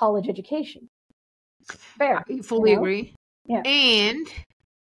me a college education. Fair. I fully agree. Yeah. And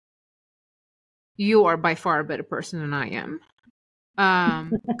you are by far a better person than I am.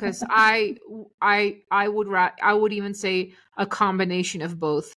 Because I would even say a combination of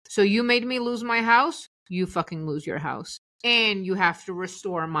both. So you made me lose my house, you fucking lose your house, and you have to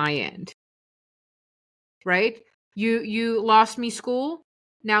restore my end. Right? You lost me school.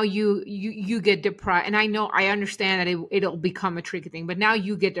 Now you get deprived, and I understand that it'll become a tricky thing, but now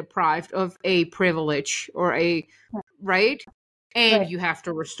you get deprived of a privilege or a right, and you have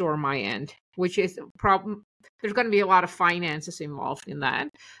to restore my end, which is a problem. There's going to be a lot of finances involved in that.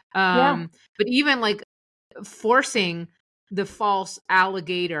 But even like forcing the false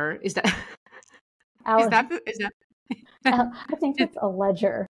alligator is that is that I think it's a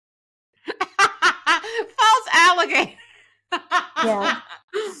ledger. False alligator. Yeah.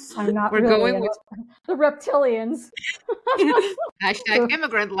 I'm not We're really going with the reptilians. Hashtag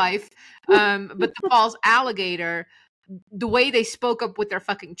immigrant life. But the false alligator, the way they spoke up with their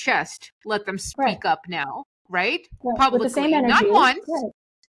fucking chest, let them speak up now, right? Publicly. With the same energy. Not once.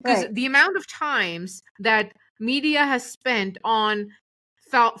 Because the amount of times that media has spent on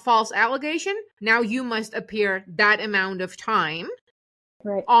false allegation, now you must appear that amount of time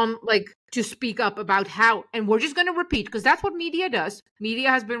on to speak up about how, and we're just going to repeat because that's what media does. Media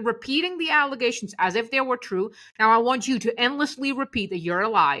has been repeating the allegations as if they were true. Now I want you to endlessly repeat that you're a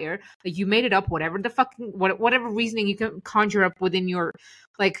liar, that you made it up, whatever reasoning you can conjure up within your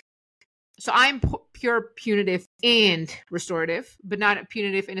So I'm pure punitive and restorative, but not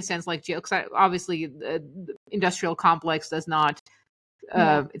punitive in a sense like jail, because obviously the industrial complex does not.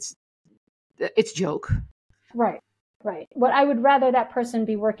 It's joke. Right. What I would rather that person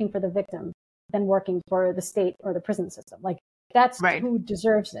be working for the victim than working for the state or the prison system. That's who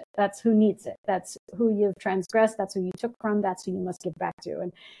deserves it. That's who needs it. That's who you've transgressed. That's who you took from. That's who you must give back to.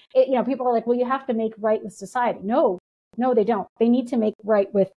 And people are like, well, you have to make right with society. No, they don't. They need to make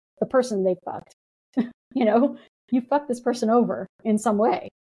right with the person they fucked. You fucked this person over in some way.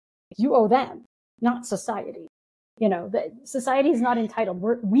 You owe them, not society. That society is not entitled.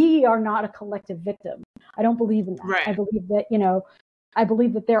 We are not a collective victim. I don't believe in that. Right. I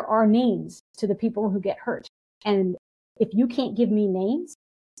believe that there are names to the people who get hurt. And if you can't give me names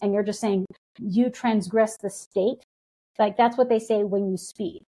and you're just saying you transgress the state, that's what they say when you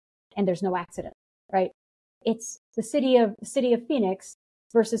speed and there's no accident, right? It's the city of Phoenix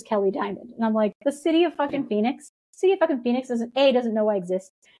versus Kelly Diamond. And I'm like, the city of fucking Phoenix doesn't know I exist.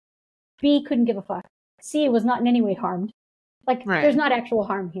 B, couldn't give a fuck. C, was not in any way harmed. There's not actual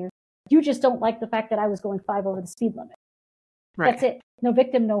harm here. You just don't like the fact that I was going 5 over the speed limit. Right. That's it. No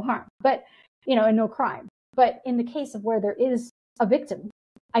victim, no harm. But, and no crime. But in the case of where there is a victim,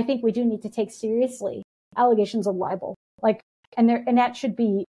 I think we do need to take seriously allegations of libel. And that should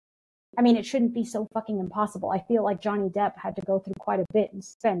be, it shouldn't be so fucking impossible. I feel like Johnny Depp had to go through quite a bit and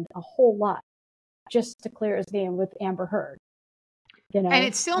spend a whole lot just to clear his name with Amber Heard. And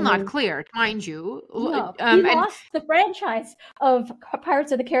it's still not clear, mind you. No, he lost the franchise of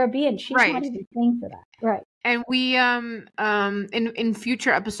Pirates of the Caribbean. She's not even paying for that. Right. And we in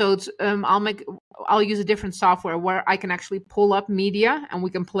future episodes, I'll use a different software where I can actually pull up media and we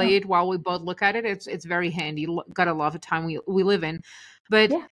can play it while we both look at it. It's very handy. Gotta love the time we live in.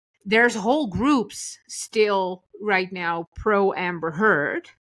 But there's whole groups still right now pro Amber Heard.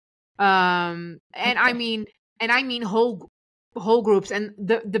 And I mean whole groups. And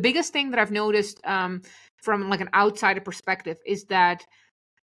the biggest thing that I've noticed from an outsider perspective is that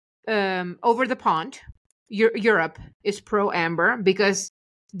over the pond, Europe is pro Amber because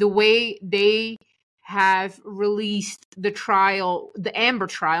the way they have released the Amber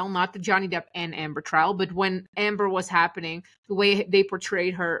trial, not the Johnny Depp and Amber trial, but when Amber was happening, the way they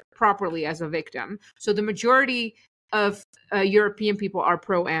portrayed her properly as a victim. So the majority of European people are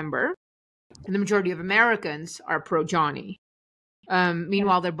pro Amber and the majority of Americans are pro Johnny.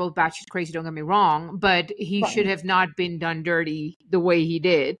 Meanwhile, they're both batshit crazy, don't get me wrong, but he should have not been done dirty the way he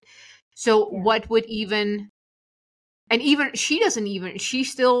did. So what would even, and even she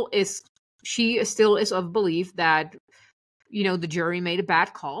still is of belief that, the jury made a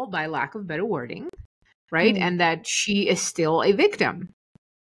bad call, by lack of better wording, right? Hmm. And that she is still a victim.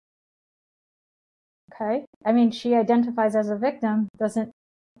 Okay. I mean, she identifies as a victim, doesn't,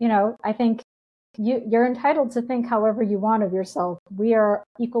 I think you're entitled to think however you want of yourself. We are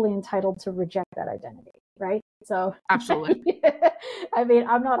equally entitled to reject that identity, right? So, Absolutely. I mean,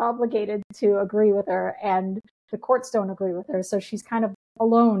 I'm not obligated to agree with her, and the courts don't agree with her. So she's kind of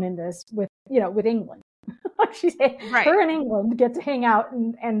alone in this with England. She's Right. her and England get to hang out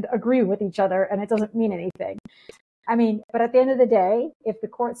and agree with each other, and it doesn't mean anything. I mean, but at the end of the day, if the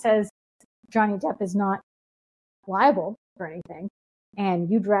court says Johnny Depp is not liable for anything, and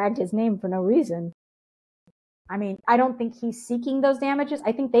you dragged his name for no reason, I mean, I don't think he's seeking those damages.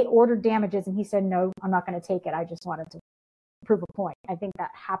 I think they ordered damages and he said, no, I'm not going to take it. I just wanted to prove a point. I think that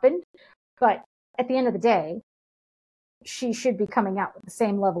happened. But at the end of the day, she should be coming out with the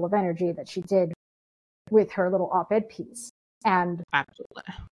same level of energy that she did with her little op-ed piece. And, Absolutely.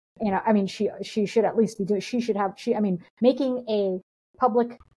 I mean, she should at least be doing, making a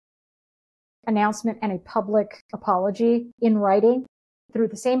public announcement and a public apology in writing through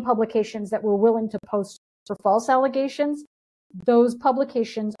the same publications that were willing to post for false allegations. Those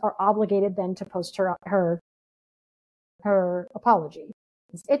publications are obligated then to post her apology.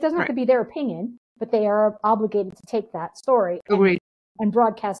 It doesn't have to be their opinion, but they are obligated to take that story and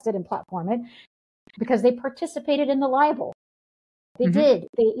broadcast it and platform it, because they participated in the libel. They did.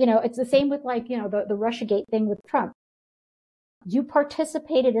 It's the same with the Russiagate thing with Trump. You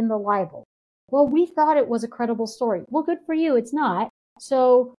participated in the libel. Well, we thought it was a credible story. Well, good for you. It's not.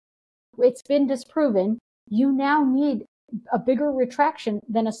 So it's been disproven. You now need a bigger retraction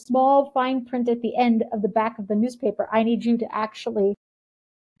than a small fine print at the end of the back of the newspaper. I need you to actually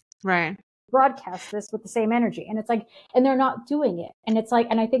broadcast this with the same energy. And it's like, and they're not doing it. And it's like,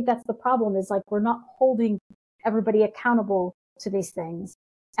 and I think that's the problem, is like, we're not holding everybody accountable to these things.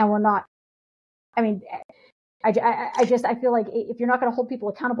 And we're not, I mean, I feel like if you're not going to hold people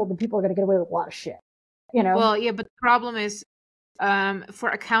accountable, then people are going to get away with a lot of shit, Well, yeah, but the problem is, for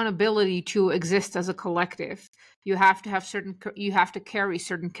accountability to exist as a collective, you have to carry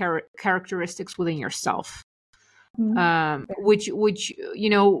certain characteristics within yourself. Which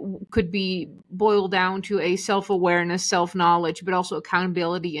could be boiled down to a self-awareness, self-knowledge, but also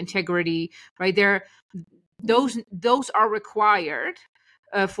accountability, integrity, right there. Those are required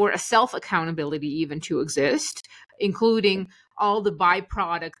for a self-accountability even to exist, including all the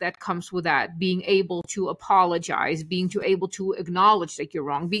byproduct that comes with that, being able to apologize, being able to acknowledge that you're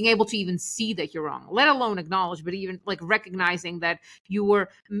wrong, being able to even see that you're wrong, let alone acknowledge, but even like recognizing that you were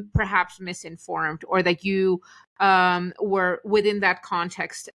perhaps misinformed, or that you were within that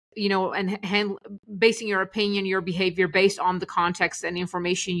context, and basing your opinion, your behavior based on the context and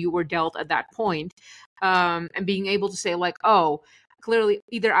information you were dealt at that point, and being able to say like, oh, clearly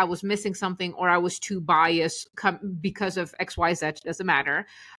either I was missing something or I was too biased because of XYZ, doesn't matter.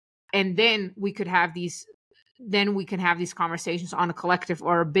 And then we can have these conversations on a collective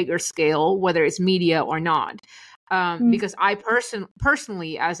or a bigger scale, whether it's media or not. Because I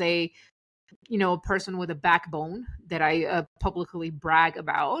personally, as a person with a backbone that I publicly brag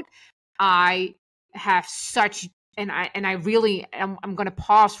about, I have such, and I really I'm going to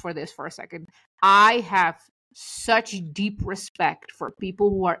pause for this for a second. I have such deep respect for people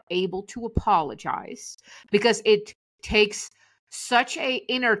who are able to apologize, because it takes such a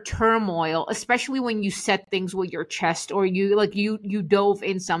inner turmoil, especially when you set things with your chest, or you dove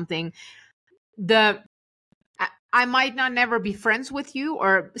in something. I might not never be friends with you,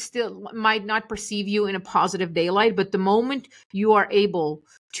 or still might not perceive you in a positive daylight, but the moment you are able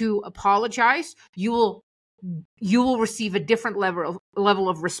to apologize, you will receive a different level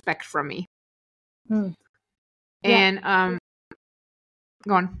of respect from me. And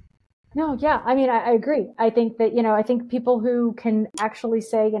go on. No, yeah. I mean, I agree. I think that, I think people who can actually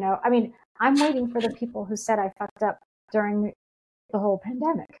say, I mean, I'm waiting for the people who said I fucked up during the whole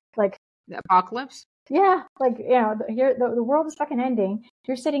pandemic. Like the apocalypse? Yeah. Like, here, the world is fucking ending.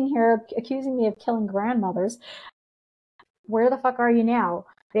 You're sitting here accusing me of killing grandmothers. Where the fuck are you now?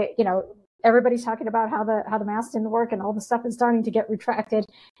 Everybody's talking about how the mask didn't work and all the stuff is starting to get retracted,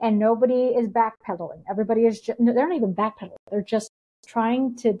 and nobody is backpedaling. Everybody is they're not even backpedaling. They're just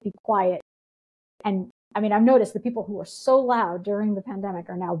trying to be quiet. And I mean, I've noticed the people who were so loud during the pandemic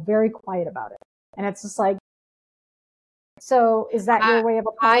are now very quiet about it. And it's just like, so is that your way of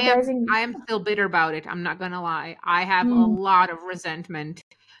apologizing? I am still bitter about it. I'm not going to lie. I have a lot of resentment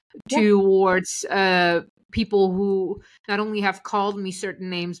towards people who not only have called me certain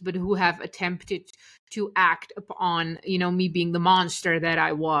names, but who have attempted to act upon, me being the monster that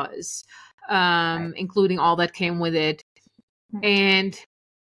I was, including all that came with it. And,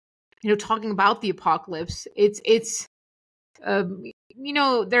 talking about the apocalypse, it's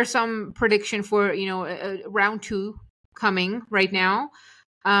there's some prediction for, round 2 coming right now.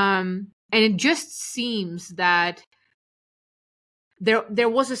 And it just seems that there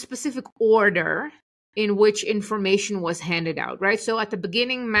was a specific order in which information was handed out, right? So at the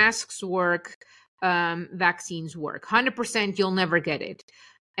beginning, masks work, vaccines work. 100% you'll never get it.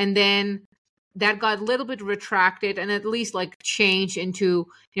 And then that got a little bit retracted and at least changed into,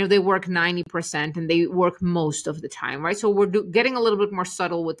 they work 90% and they work most of the time, right? So we're getting a little bit more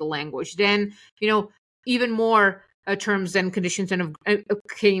subtle with the language. Then, even more terms and conditions and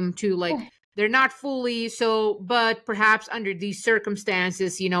came to they're not fully so, but perhaps under these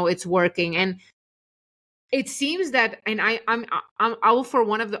circumstances, it's working. And it seems that, and I will, for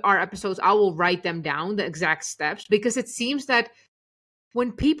one of our episodes, I will write them down, the exact steps, because it seems that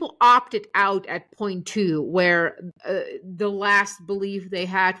when people opted out at point 2, where the last belief they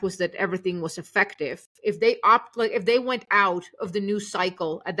had was that everything was effective, if they went out of the news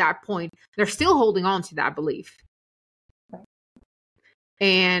cycle at that point, they're still holding on to that belief.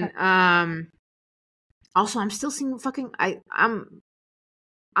 And also, I'm still seeing I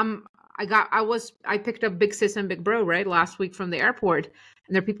picked up Big Sis and Big Bro right last week from the airport,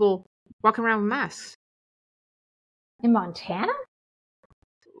 and there are people walking around with masks in Montana.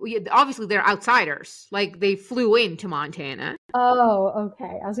 Yeah, obviously they're outsiders. They flew into Montana. Oh,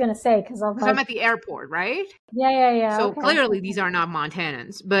 okay. I was gonna say because I'm at the airport, right? Yeah. So okay. Clearly these are not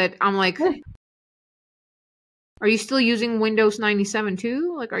Montanans, but I'm like, are you still using Windows 97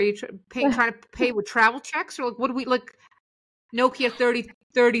 too? Are you trying to pay with travel checks, or what do we Nokia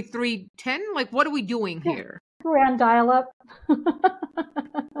 3310? What are we doing here? We're on dial-up.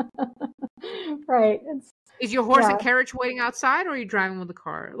 Right. Is your horse and carriage waiting outside, or are you driving with the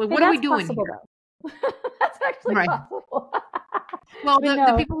car? What are we doing here? That's actually possible. Well,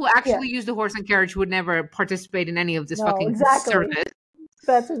 the people who actually use the horse and carriage would never participate in any of this fucking service.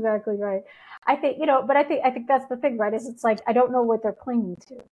 That's exactly right. I think, but I think that's the thing, right? Is it's I don't know what they're clinging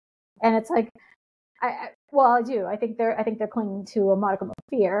to, and it's I do. I think they're clinging to a modicum of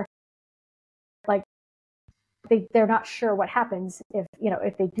fear. They're not sure what happens if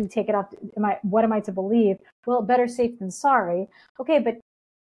they do take it off. What am I to believe? Well, better safe than sorry. Okay, but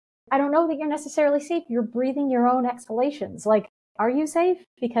I don't know that you're necessarily safe. You're breathing your own exhalations. Are you safe?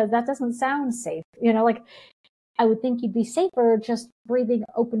 Because that doesn't sound safe. I would think you'd be safer just breathing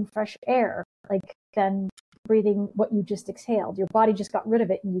open, fresh air, than breathing what you just exhaled. Your body just got rid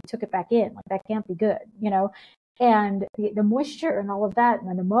of it and you took it back in. That can't be good, And the moisture and all of that, and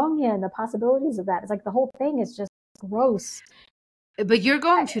the pneumonia and the possibilities of that. It's the whole thing is just gross. But you're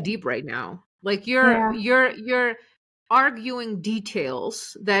going too deep right now. You're arguing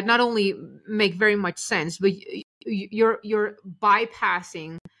details that not only make very much sense, but you're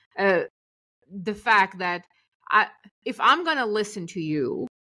bypassing the fact that if I'm gonna listen to you,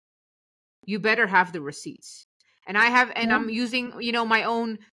 you better have the receipts. And I'm using my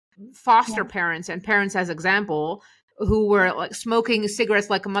own foster parents and parents as example, who were smoking cigarettes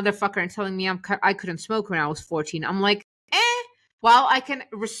like a motherfucker and telling me I couldn't smoke when I was 14. I'm like, while I can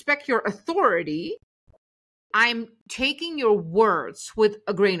respect your authority, I'm taking your words with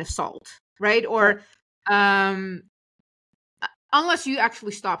a grain of salt, right? Or unless you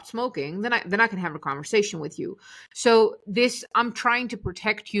actually stopped smoking, then I can have a conversation with you. So I'm trying to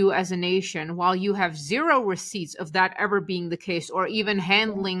protect you as a nation while you have zero receipts of that ever being the case, or even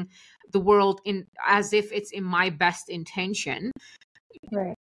handling the world as if it's in my best intention.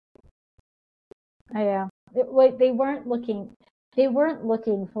 Right. Yeah. They weren't looking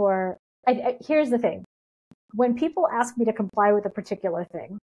for. Here's the thing: when people ask me to comply with a particular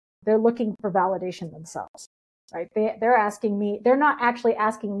thing, they're looking for validation themselves. Right? They're asking me. They're not actually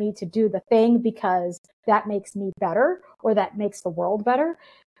asking me to do the thing because that makes me better or that makes the world better.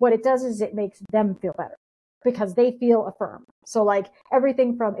 What it does is it makes them feel better because they feel affirmed. So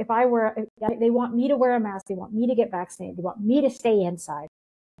everything from they want me to wear a mask, they want me to get vaccinated, they want me to stay inside,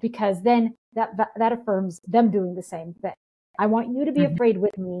 because then that affirms them doing the same thing. I want you to be afraid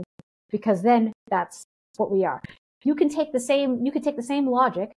with me, because then that's what we are. You can take the same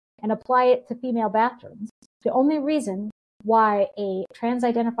logic and apply it to female bathrooms. The only reason why a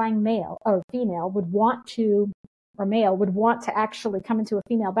trans-identifying male or female would want to actually come into a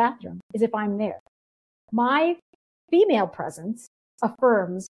female bathroom is if I'm there. My female presence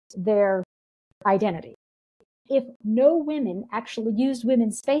affirms their identity. if no women actually used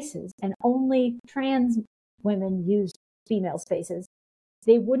women's spaces and only trans women used female spaces,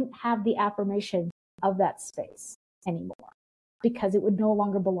 they wouldn't have the affirmation of that space anymore because it would no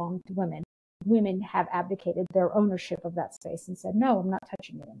longer belong to women. Women have abdicated their ownership of that space and said, no, I'm not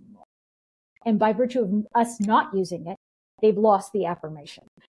touching it anymore. And by virtue of us not using it, they've lost the affirmation.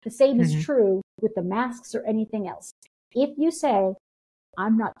 The same is true with the masks or anything else. If you say,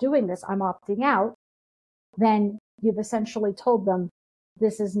 I'm not doing this, I'm opting out, then you've essentially told them,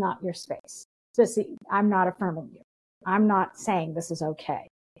 this is not your space. I'm not affirming you. I'm not saying this is okay.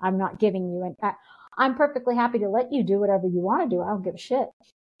 I'm not giving you I'm perfectly happy to let you do whatever you want to do. I don't give a shit.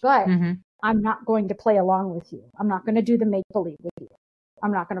 But I'm not going to play along with you. I'm not going to do the make-believe with you.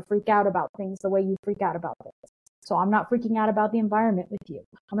 I'm not going to freak out about things the way you freak out about things. So I'm not freaking out about the environment with you.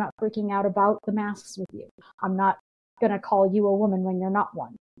 I'm not freaking out about the masks with you. I'm not going to call you a woman when you're not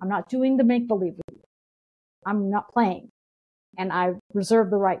one. I'm not doing the make-believe with you. I'm not playing. And I reserve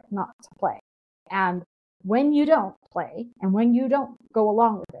the right not to play. And when you don't play and when you don't go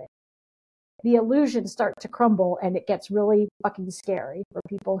along with it, the illusions start to crumble and it gets really fucking scary for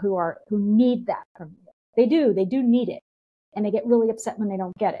people who need that from you. They do need it. And they get really upset when they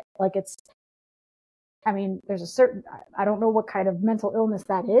don't get it. Like there's a certain, I don't know what kind of mental illness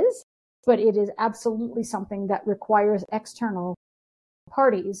that is, but it is absolutely something that requires external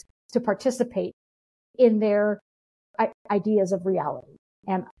parties to participate in their ideas of reality.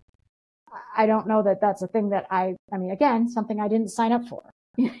 And I don't know that that's a thing that again, something I didn't sign up for,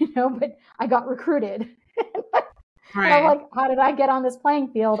 but I got recruited. Right. And I'm like, how did I get on this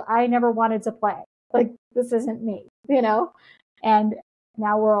playing field? I never wanted to play. Like, this isn't me, and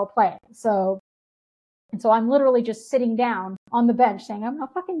now we're all playing. So I'm literally just sitting down on the bench saying, I'm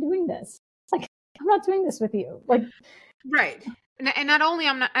not fucking doing this. Like, I'm not doing this with you. Like, right. And not only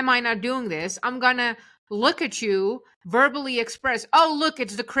am I not doing this, I'm gonna look at you, verbally express, oh, look,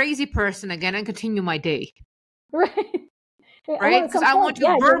 it's the crazy person again, and continue my day. Right. Right? Because I want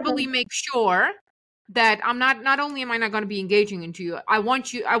to verbally make sure that I'm not only am I not going to be engaging into you, I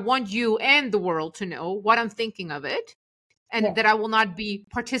want you and the world to know what I'm thinking of it, and that I will not be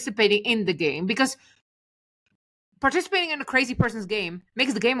participating in the game, because participating in a crazy person's game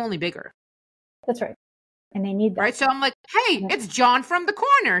makes the game only bigger. That's right. And they need that. Right? So I'm like, hey, it's John from the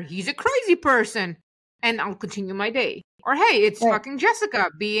corner. He's a crazy person. And I'll continue my day. Or, hey, it's fucking Jessica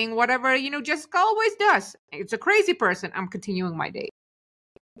being whatever, Jessica always does. It's a crazy person. I'm continuing my day.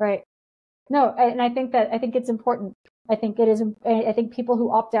 Right. No, and I think it's important. I think people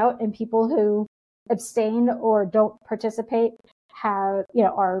who opt out and people who abstain or don't participate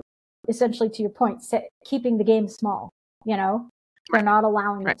are essentially, to your point, keeping the game small. They're not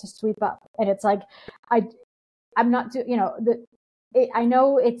allowing it to sweep up. And it's like, I'm not I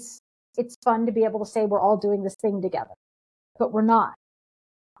know it's fun to be able to say we're all doing this thing together, but we're not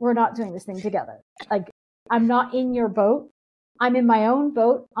doing this thing together. Like, I'm not in your boat. I'm in my own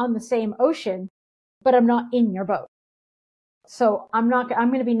boat on the same ocean, but I'm not in your boat. So I'm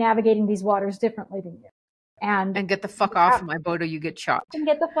going to be navigating these waters differently than you. And get the fuck off my boat or you get shot. And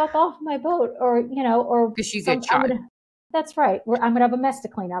get the fuck off my boat, or because you get shot. That's right. I'm going to have a mess to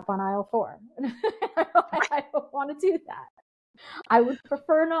clean up on aisle 4. I don't want to do that. I would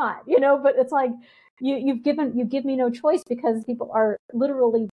prefer not, but it's like, you give me no choice, because people are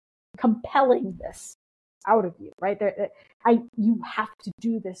literally compelling this out of you, right? You have to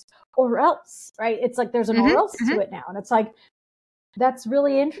do this or else, right? It's like there's an or else to it now. And it's like, that's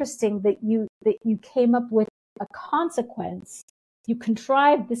really interesting that you came up with a consequence. You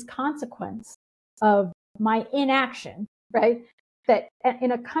contrived this consequence of my inaction, right? That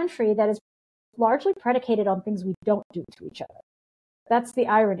in a country that is largely predicated on things we don't do to each other. That's the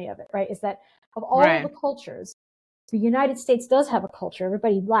irony of it, right? Is that of all the cultures, the United States does have a culture.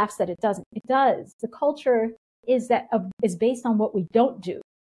 Everybody laughs that it doesn't. It does. The culture is based on what we don't do,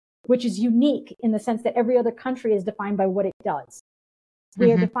 which is unique in the sense that every other country is defined by what it does.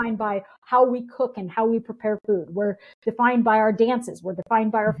 We are defined by how we cook and how we prepare food. We're defined by our dances. We're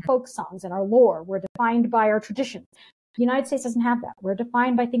defined by our folk songs and our lore. We're defined by our traditions. The United States doesn't have that. We're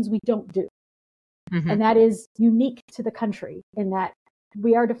defined by things we don't do. And that is unique to the country, in that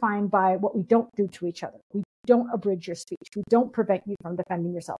we are defined by what we don't do to each other. We don't abridge your speech. We don't prevent you from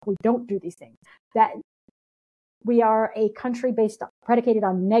defending yourself. We don't do these things. That we are a country predicated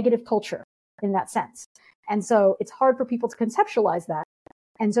on negative culture in that sense. And so it's hard for people to conceptualize that.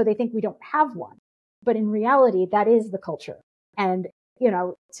 And so they think we don't have one. But in reality, that is the culture. And,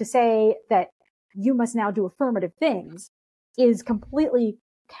 to say that you must now do affirmative things is completely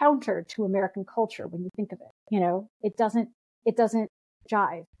counter to American culture when you think of it. It doesn't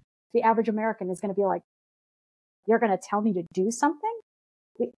jive. The average American is going to be like, you're going to tell me to do something?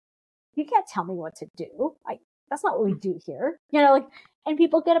 You can't tell me what to do. That's not what we do here. Like, and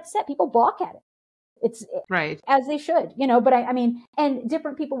people get upset. People balk at it. It's right. As they should, but I mean, and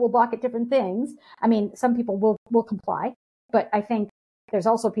different people will balk at different things. I mean, some people will comply, but I think there's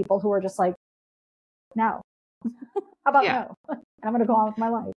also people who are just like, no. How about no? And I'm going to go on with my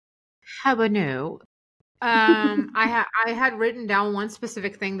life. How about no? I had written down one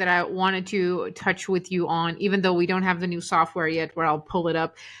specific thing that I wanted to touch with you on, even though we don't have the new software yet where I'll pull it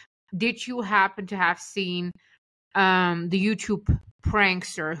up. Did you happen to have seen the YouTube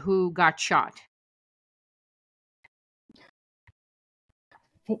prankster who got shot?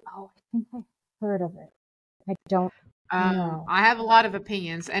 I think I heard of it. I don't know. I have a lot of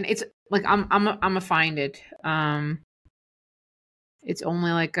opinions, and it's like I'm gonna find it. It's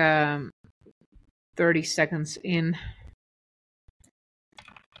only like 30 seconds in.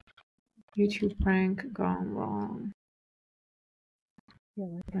 YouTube prank gone wrong.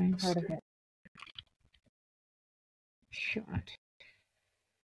 Yeah, I've heard of it. Shot.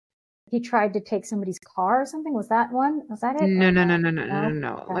 He tried to take somebody's car or something. Was that one? Was that it? No.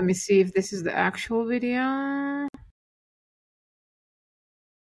 Okay. Let me see if this is the actual video.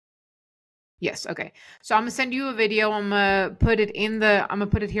 Yes, okay. So I'm gonna send you a video. I'm gonna put it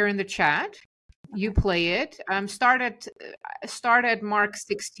here in the chat. Okay. You play it. Start at Mark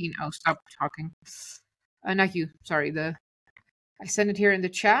 16. Oh, stop talking. Not you. Sorry. I send it here in the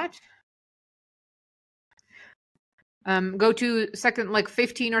chat. Go to second, like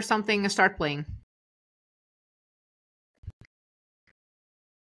 15 or something, and start playing.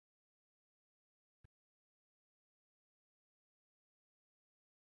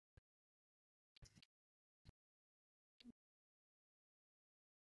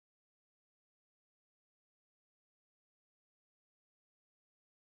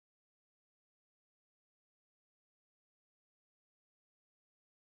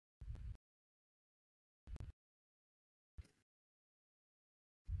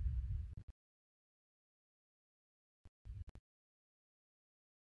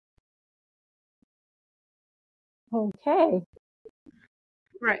 Okay.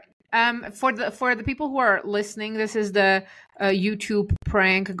 Right. For the people who are listening, this is the YouTube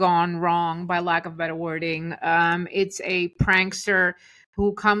prank gone wrong, by lack of better wording. It's a prankster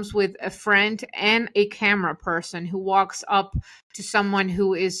who comes with a friend and a camera person who walks up to someone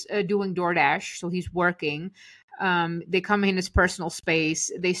who is doing DoorDash, so he's working. They come in his personal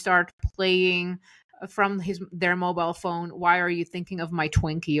space. They start playing from their mobile phone, "Why are you thinking of my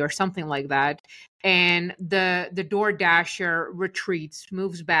Twinkie?" or something like that. And the door dasher retreats,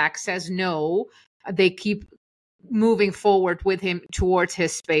 moves back, says no. They keep moving forward with him towards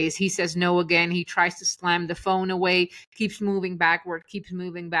his space. He says no again. He tries to slam the phone away, keeps moving backward.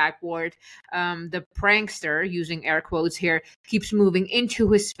 The prankster, using air quotes here, keeps moving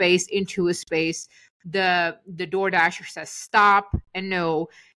into his space. The door dasher says stop and no.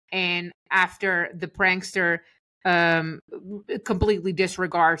 And after the prankster completely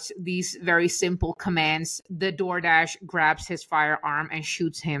disregards these very simple commands, the DoorDash grabs his firearm and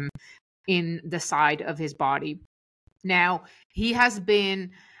shoots him in the side of his body. Now, he has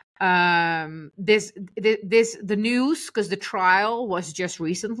been the news, because the trial was just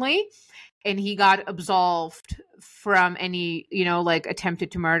recently, and he got absolved from any, like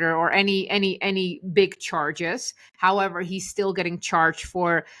attempted to murder or any big charges. However, he's still getting charged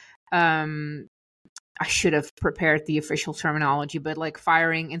for I should have prepared the official terminology, but like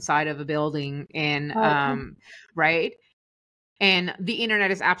firing inside of a building, and right. And the internet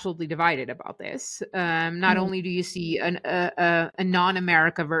is absolutely divided about this. Not only do you see a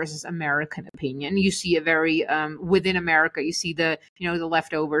non-America versus American opinion, you see a very within America, you see the the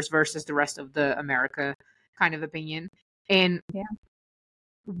leftovers versus the rest of the America kind of opinion. And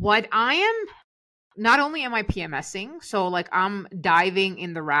what I am, not only am I PMSing, so like I'm diving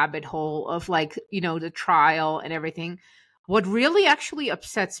in the rabbit hole of like, the trial and everything. What really actually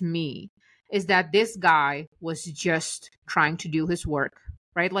upsets me is that this guy was just trying to do his work,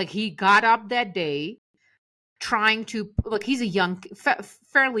 right? Like he got up that day trying to, like, he's a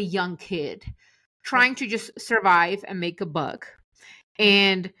fairly young kid trying to just survive and make a buck.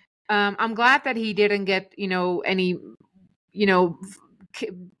 And I'm glad that he didn't get, any,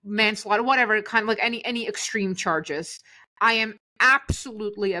 manslaughter, whatever, kind of like any extreme charges. I am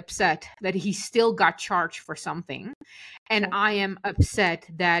absolutely upset that he still got charged for something. And I am upset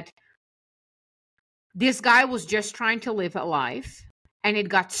that this guy was just trying to live a life, and it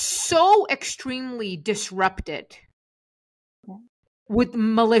got so extremely disrupted with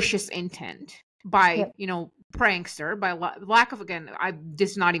malicious intent by, prankster, by lack of, again,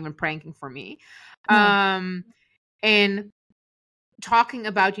 this is not even pranking for me. and talking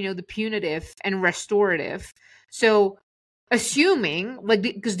about, the punitive and restorative. So assuming, like,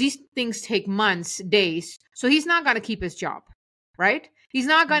 because these things take months, days, so he's not going to keep his job, right? He's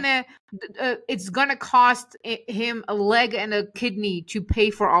not going to, it's going to cost him a leg and a kidney to pay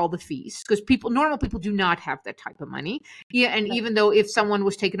for all the fees, because normal people do not have that type of money. Yeah. And even though if someone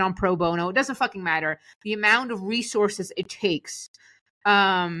was taken on pro bono, it doesn't fucking matter. The amount of resources it takes.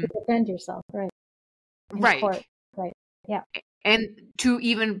 To defend yourself, right. In Right. court. Right. Yeah. And to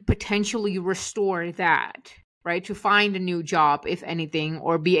even potentially restore that, right? To find a new job, if anything,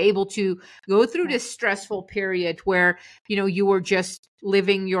 or be able to go through this stressful period where, you were just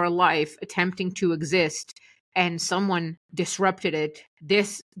living your life, attempting to exist, and someone disrupted it.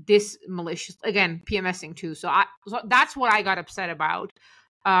 This malicious, again, PMSing too. So that's what I got upset about.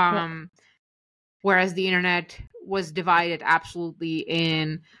 Whereas the internet was divided absolutely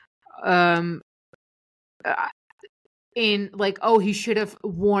in like, oh, he should have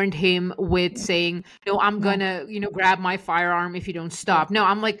warned him with saying, no, I'm gonna, grab my firearm if you don't stop. No,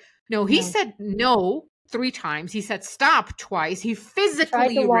 I'm like, no, he said no 3 times. He said stop twice. He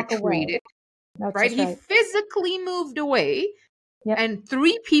physically retreated. Right? He physically moved away. Yep. And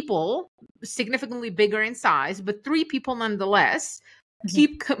 3 people, significantly bigger in size, but 3 people nonetheless,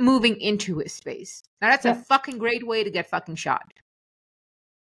 keep moving into his space. Now that's a fucking great way to get fucking shot.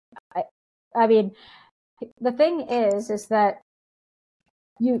 I mean, the thing is that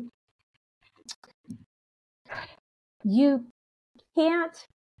you can't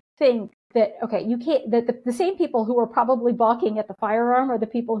think that, okay, you can't, that the same people who are probably balking at the firearm are the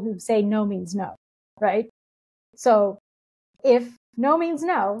people who say no means no, right? So if no means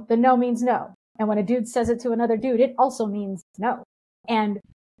no, then no means no. And when a dude says it to another dude, it also means no. And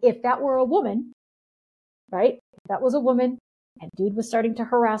if that were a woman, right? If that was a woman and dude was starting to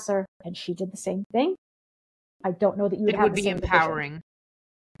harass her and she did the same thing, I don't know that you would have the same empowering. Division.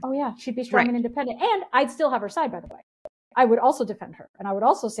 Oh yeah, she'd be strong and independent. And I'd still have her side, by the way. I would also defend her. And I would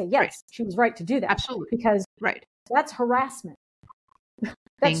also say, yes, she was right to do that. Absolutely. Because that's harassment. That's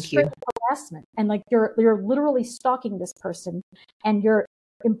Thank you. harassment. And like you're literally stalking this person and you're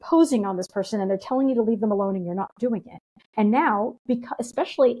imposing on this person and they're telling you to leave them alone and you're not doing it. And now, because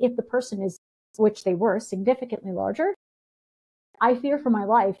especially if the person is, which they were, significantly larger, I fear for my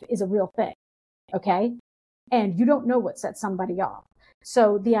life is a real thing. Okay? And you don't know what sets somebody off.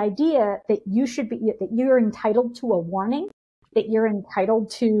 So the idea that that you're entitled to a warning, that you're entitled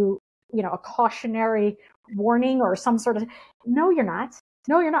to, a cautionary warning or some sort of, no, you're not.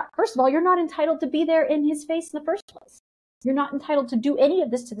 No, you're not. First of all, you're not entitled to be there in his face in the first place. You're not entitled to do any of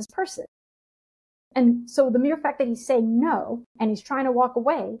this to this person. And so the mere fact that he's saying no and he's trying to walk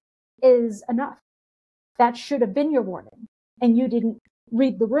away is enough. That should have been your warning. And you didn't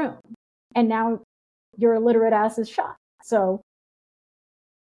read the room. And now your illiterate ass is shot. So,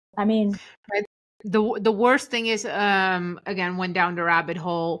 I mean, the worst thing is, again, went down the rabbit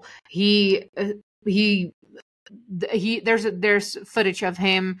hole. There's footage of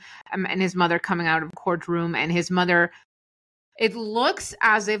him and his mother coming out of the courtroom, and his mother. It looks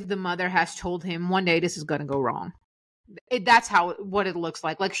as if the mother has told him one day this is going to go wrong. That's what it looks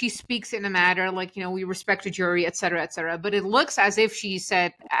like. Like she speaks in a matter like, we respect the jury, et cetera, et cetera. But it looks as if she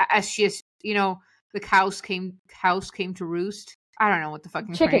said, as she is, the cows came to roost. I don't know what the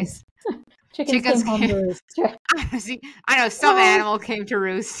fucking phrase. Chickens came home to roost. I know some animal came to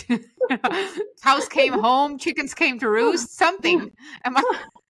roost. Cows came home, chickens came to roost. Something.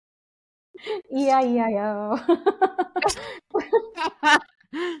 E-I-E-I-O.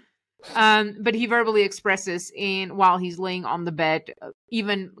 But he verbally expresses while he's laying on the bed,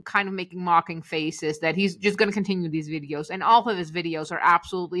 even kind of making mocking faces, that he's just going to continue these videos. And all of his videos are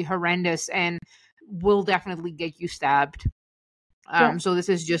absolutely horrendous and will definitely get you stabbed. So this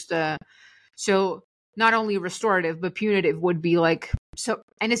is just so not only restorative, but punitive would be like, so,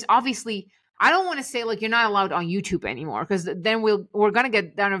 and it's obviously, I don't want to say like you're not allowed on YouTube anymore, because then we're going to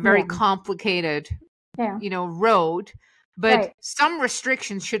get down a very complicated, road. But some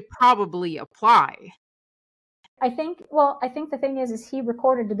restrictions should probably apply. I think the thing is he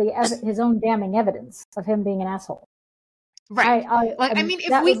recorded his own damning evidence of him being an asshole. Right. I mean,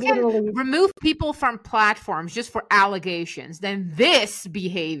 if we can remove people from platforms just for allegations, then this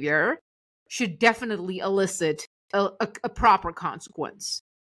behavior should definitely elicit a proper consequence.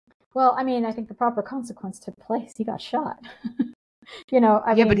 Well, I mean, I think the proper consequence took place. He got shot.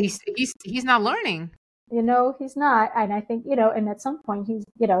 I mean, but he's not learning. He's not. And I think, and at some point he's,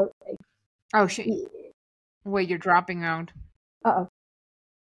 Oh, shit. Wait, you're dropping out. Uh-oh.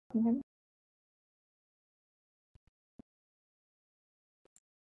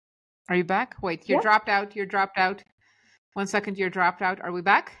 Are you back? Wait, you're dropped out. You're dropped out. 1 second, you're dropped out. Are we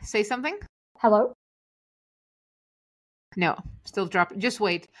back? Say something. Hello? No, still dropped. Just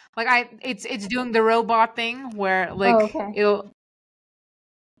wait. Like it's doing the robot thing where like okay. it'll.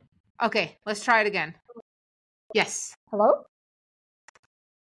 Okay, let's try it again. Yes. Hello?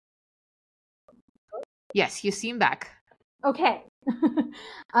 Yes, you seem back. Okay.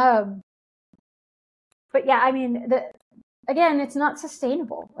 But yeah, I mean, again, it's not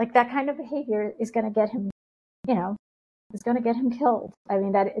sustainable. Like that kind of behavior is going to get him, is going to get him killed. I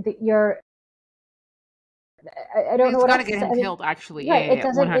mean, I don't know what else to say. It's gonna get him killed, actually. Right. Yeah,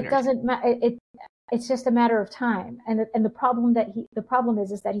 100. It doesn't matter. It's just a matter of time. And the problem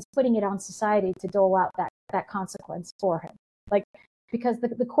is that he's putting it on society to dole out that consequence for him. Like, because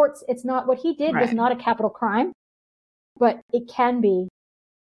the courts, it's not, what he did was not a capital crime, but it can be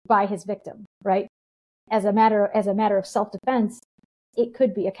by his victim, right? As a matter of self-defense, it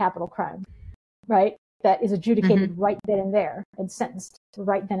could be a capital crime, right? That is adjudicated right then and there and sentenced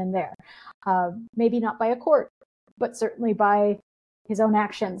right then and there. Maybe not by a court, but certainly by his own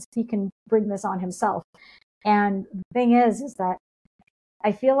actions. He can bring this on himself. And the thing is that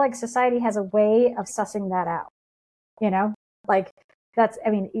I feel like society has a way of sussing that out. Like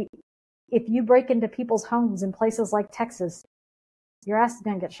if you break into people's homes in places like Texas, your ass is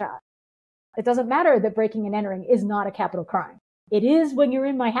going to get shot. It doesn't matter that breaking and entering is not a capital crime. It is when you're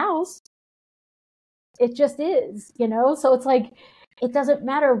in my house. It just is, So it's like, it doesn't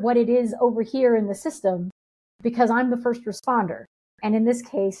matter what it is over here in the system because I'm the first responder. And in this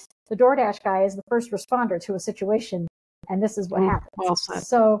case, the DoorDash guy is the first responder to a situation. And this is what happens. Well said.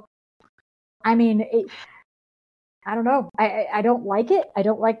 So, I mean, I don't know. I don't like it. I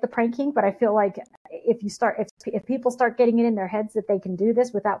don't like the pranking, but I feel like if people start getting it in their heads that they can do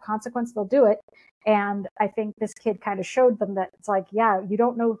this without consequence, they'll do it. And I think this kid kind of showed them that it's like, yeah, you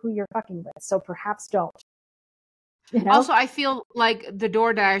don't know who you're fucking with, so perhaps don't. Also, I feel like the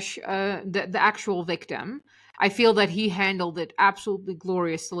DoorDash, the actual victim, I feel that he handled it absolutely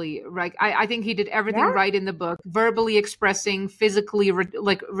gloriously. Right? I think he did everything right in the book, verbally expressing, physically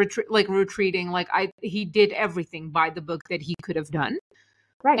retreating. He did everything by the book that he could have done,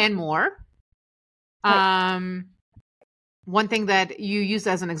 right, and more. Right. One thing that you used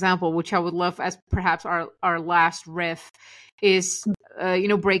as an example, which I would love as perhaps our last riff, is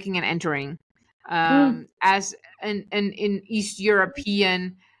breaking and entering. As in East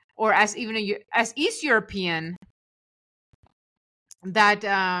European, or as East European, that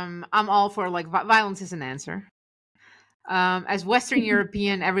I'm all for, like, violence is an answer. As Western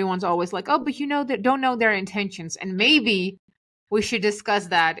European, everyone's always like, oh, but they don't know their intentions. And maybe we should discuss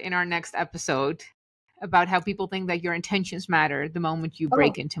that in our next episode, about how people think that your intentions matter the moment you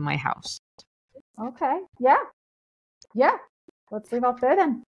break into my house. Okay. Yeah. Let's leave off there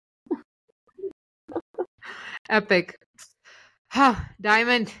then. Epic.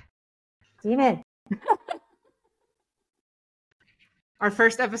 Diamond. Demon. Our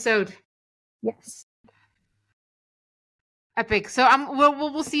first episode. Yes. Epic. So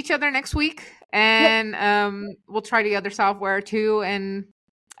we'll see each other next week, and we'll try the other software too. And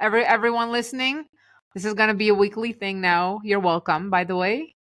everyone listening, this is gonna be a weekly thing now. You're welcome, by the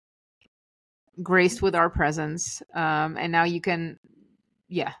way. Graced with our presence, and now you can,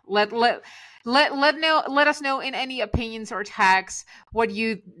 let us know in any opinions or tags what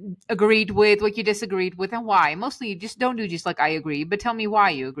you agreed with, what you disagreed with, and why. Mostly, just don't do just like I agree, but tell me why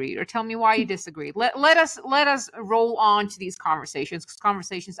you agreed, or tell me why you disagreed. Let us roll on to these conversations, because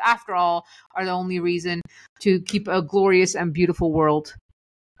conversations, after all, are the only reason to keep a glorious and beautiful world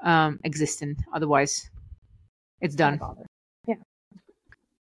existing. Otherwise, it's done. Yeah.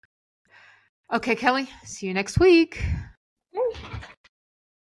 Okay, Kelly. See you next week.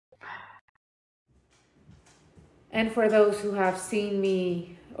 And for those who have seen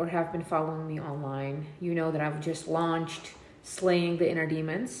me or have been following me online, you know that I've just launched Slaying the Inner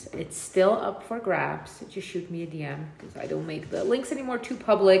Demons. It's still up for grabs. Just shoot me a DM, because I don't make the links anymore too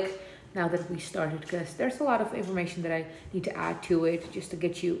public now that we started, because there's a lot of information that I need to add to it just to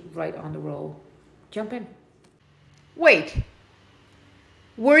get you right on the roll. Jump in. Wait.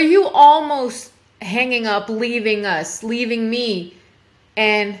 Were you almost hanging up, leaving me,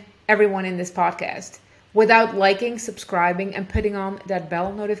 and everyone in this podcast without liking, subscribing, and putting on that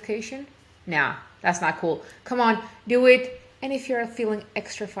bell notification? Nah, that's not cool. Come on, do it. And if you're feeling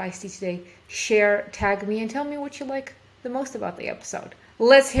extra feisty today, share, tag me, and tell me what you like the most about the episode.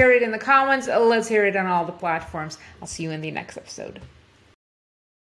 Let's hear it in the comments. Let's hear it on all the platforms. I'll see you in the next episode.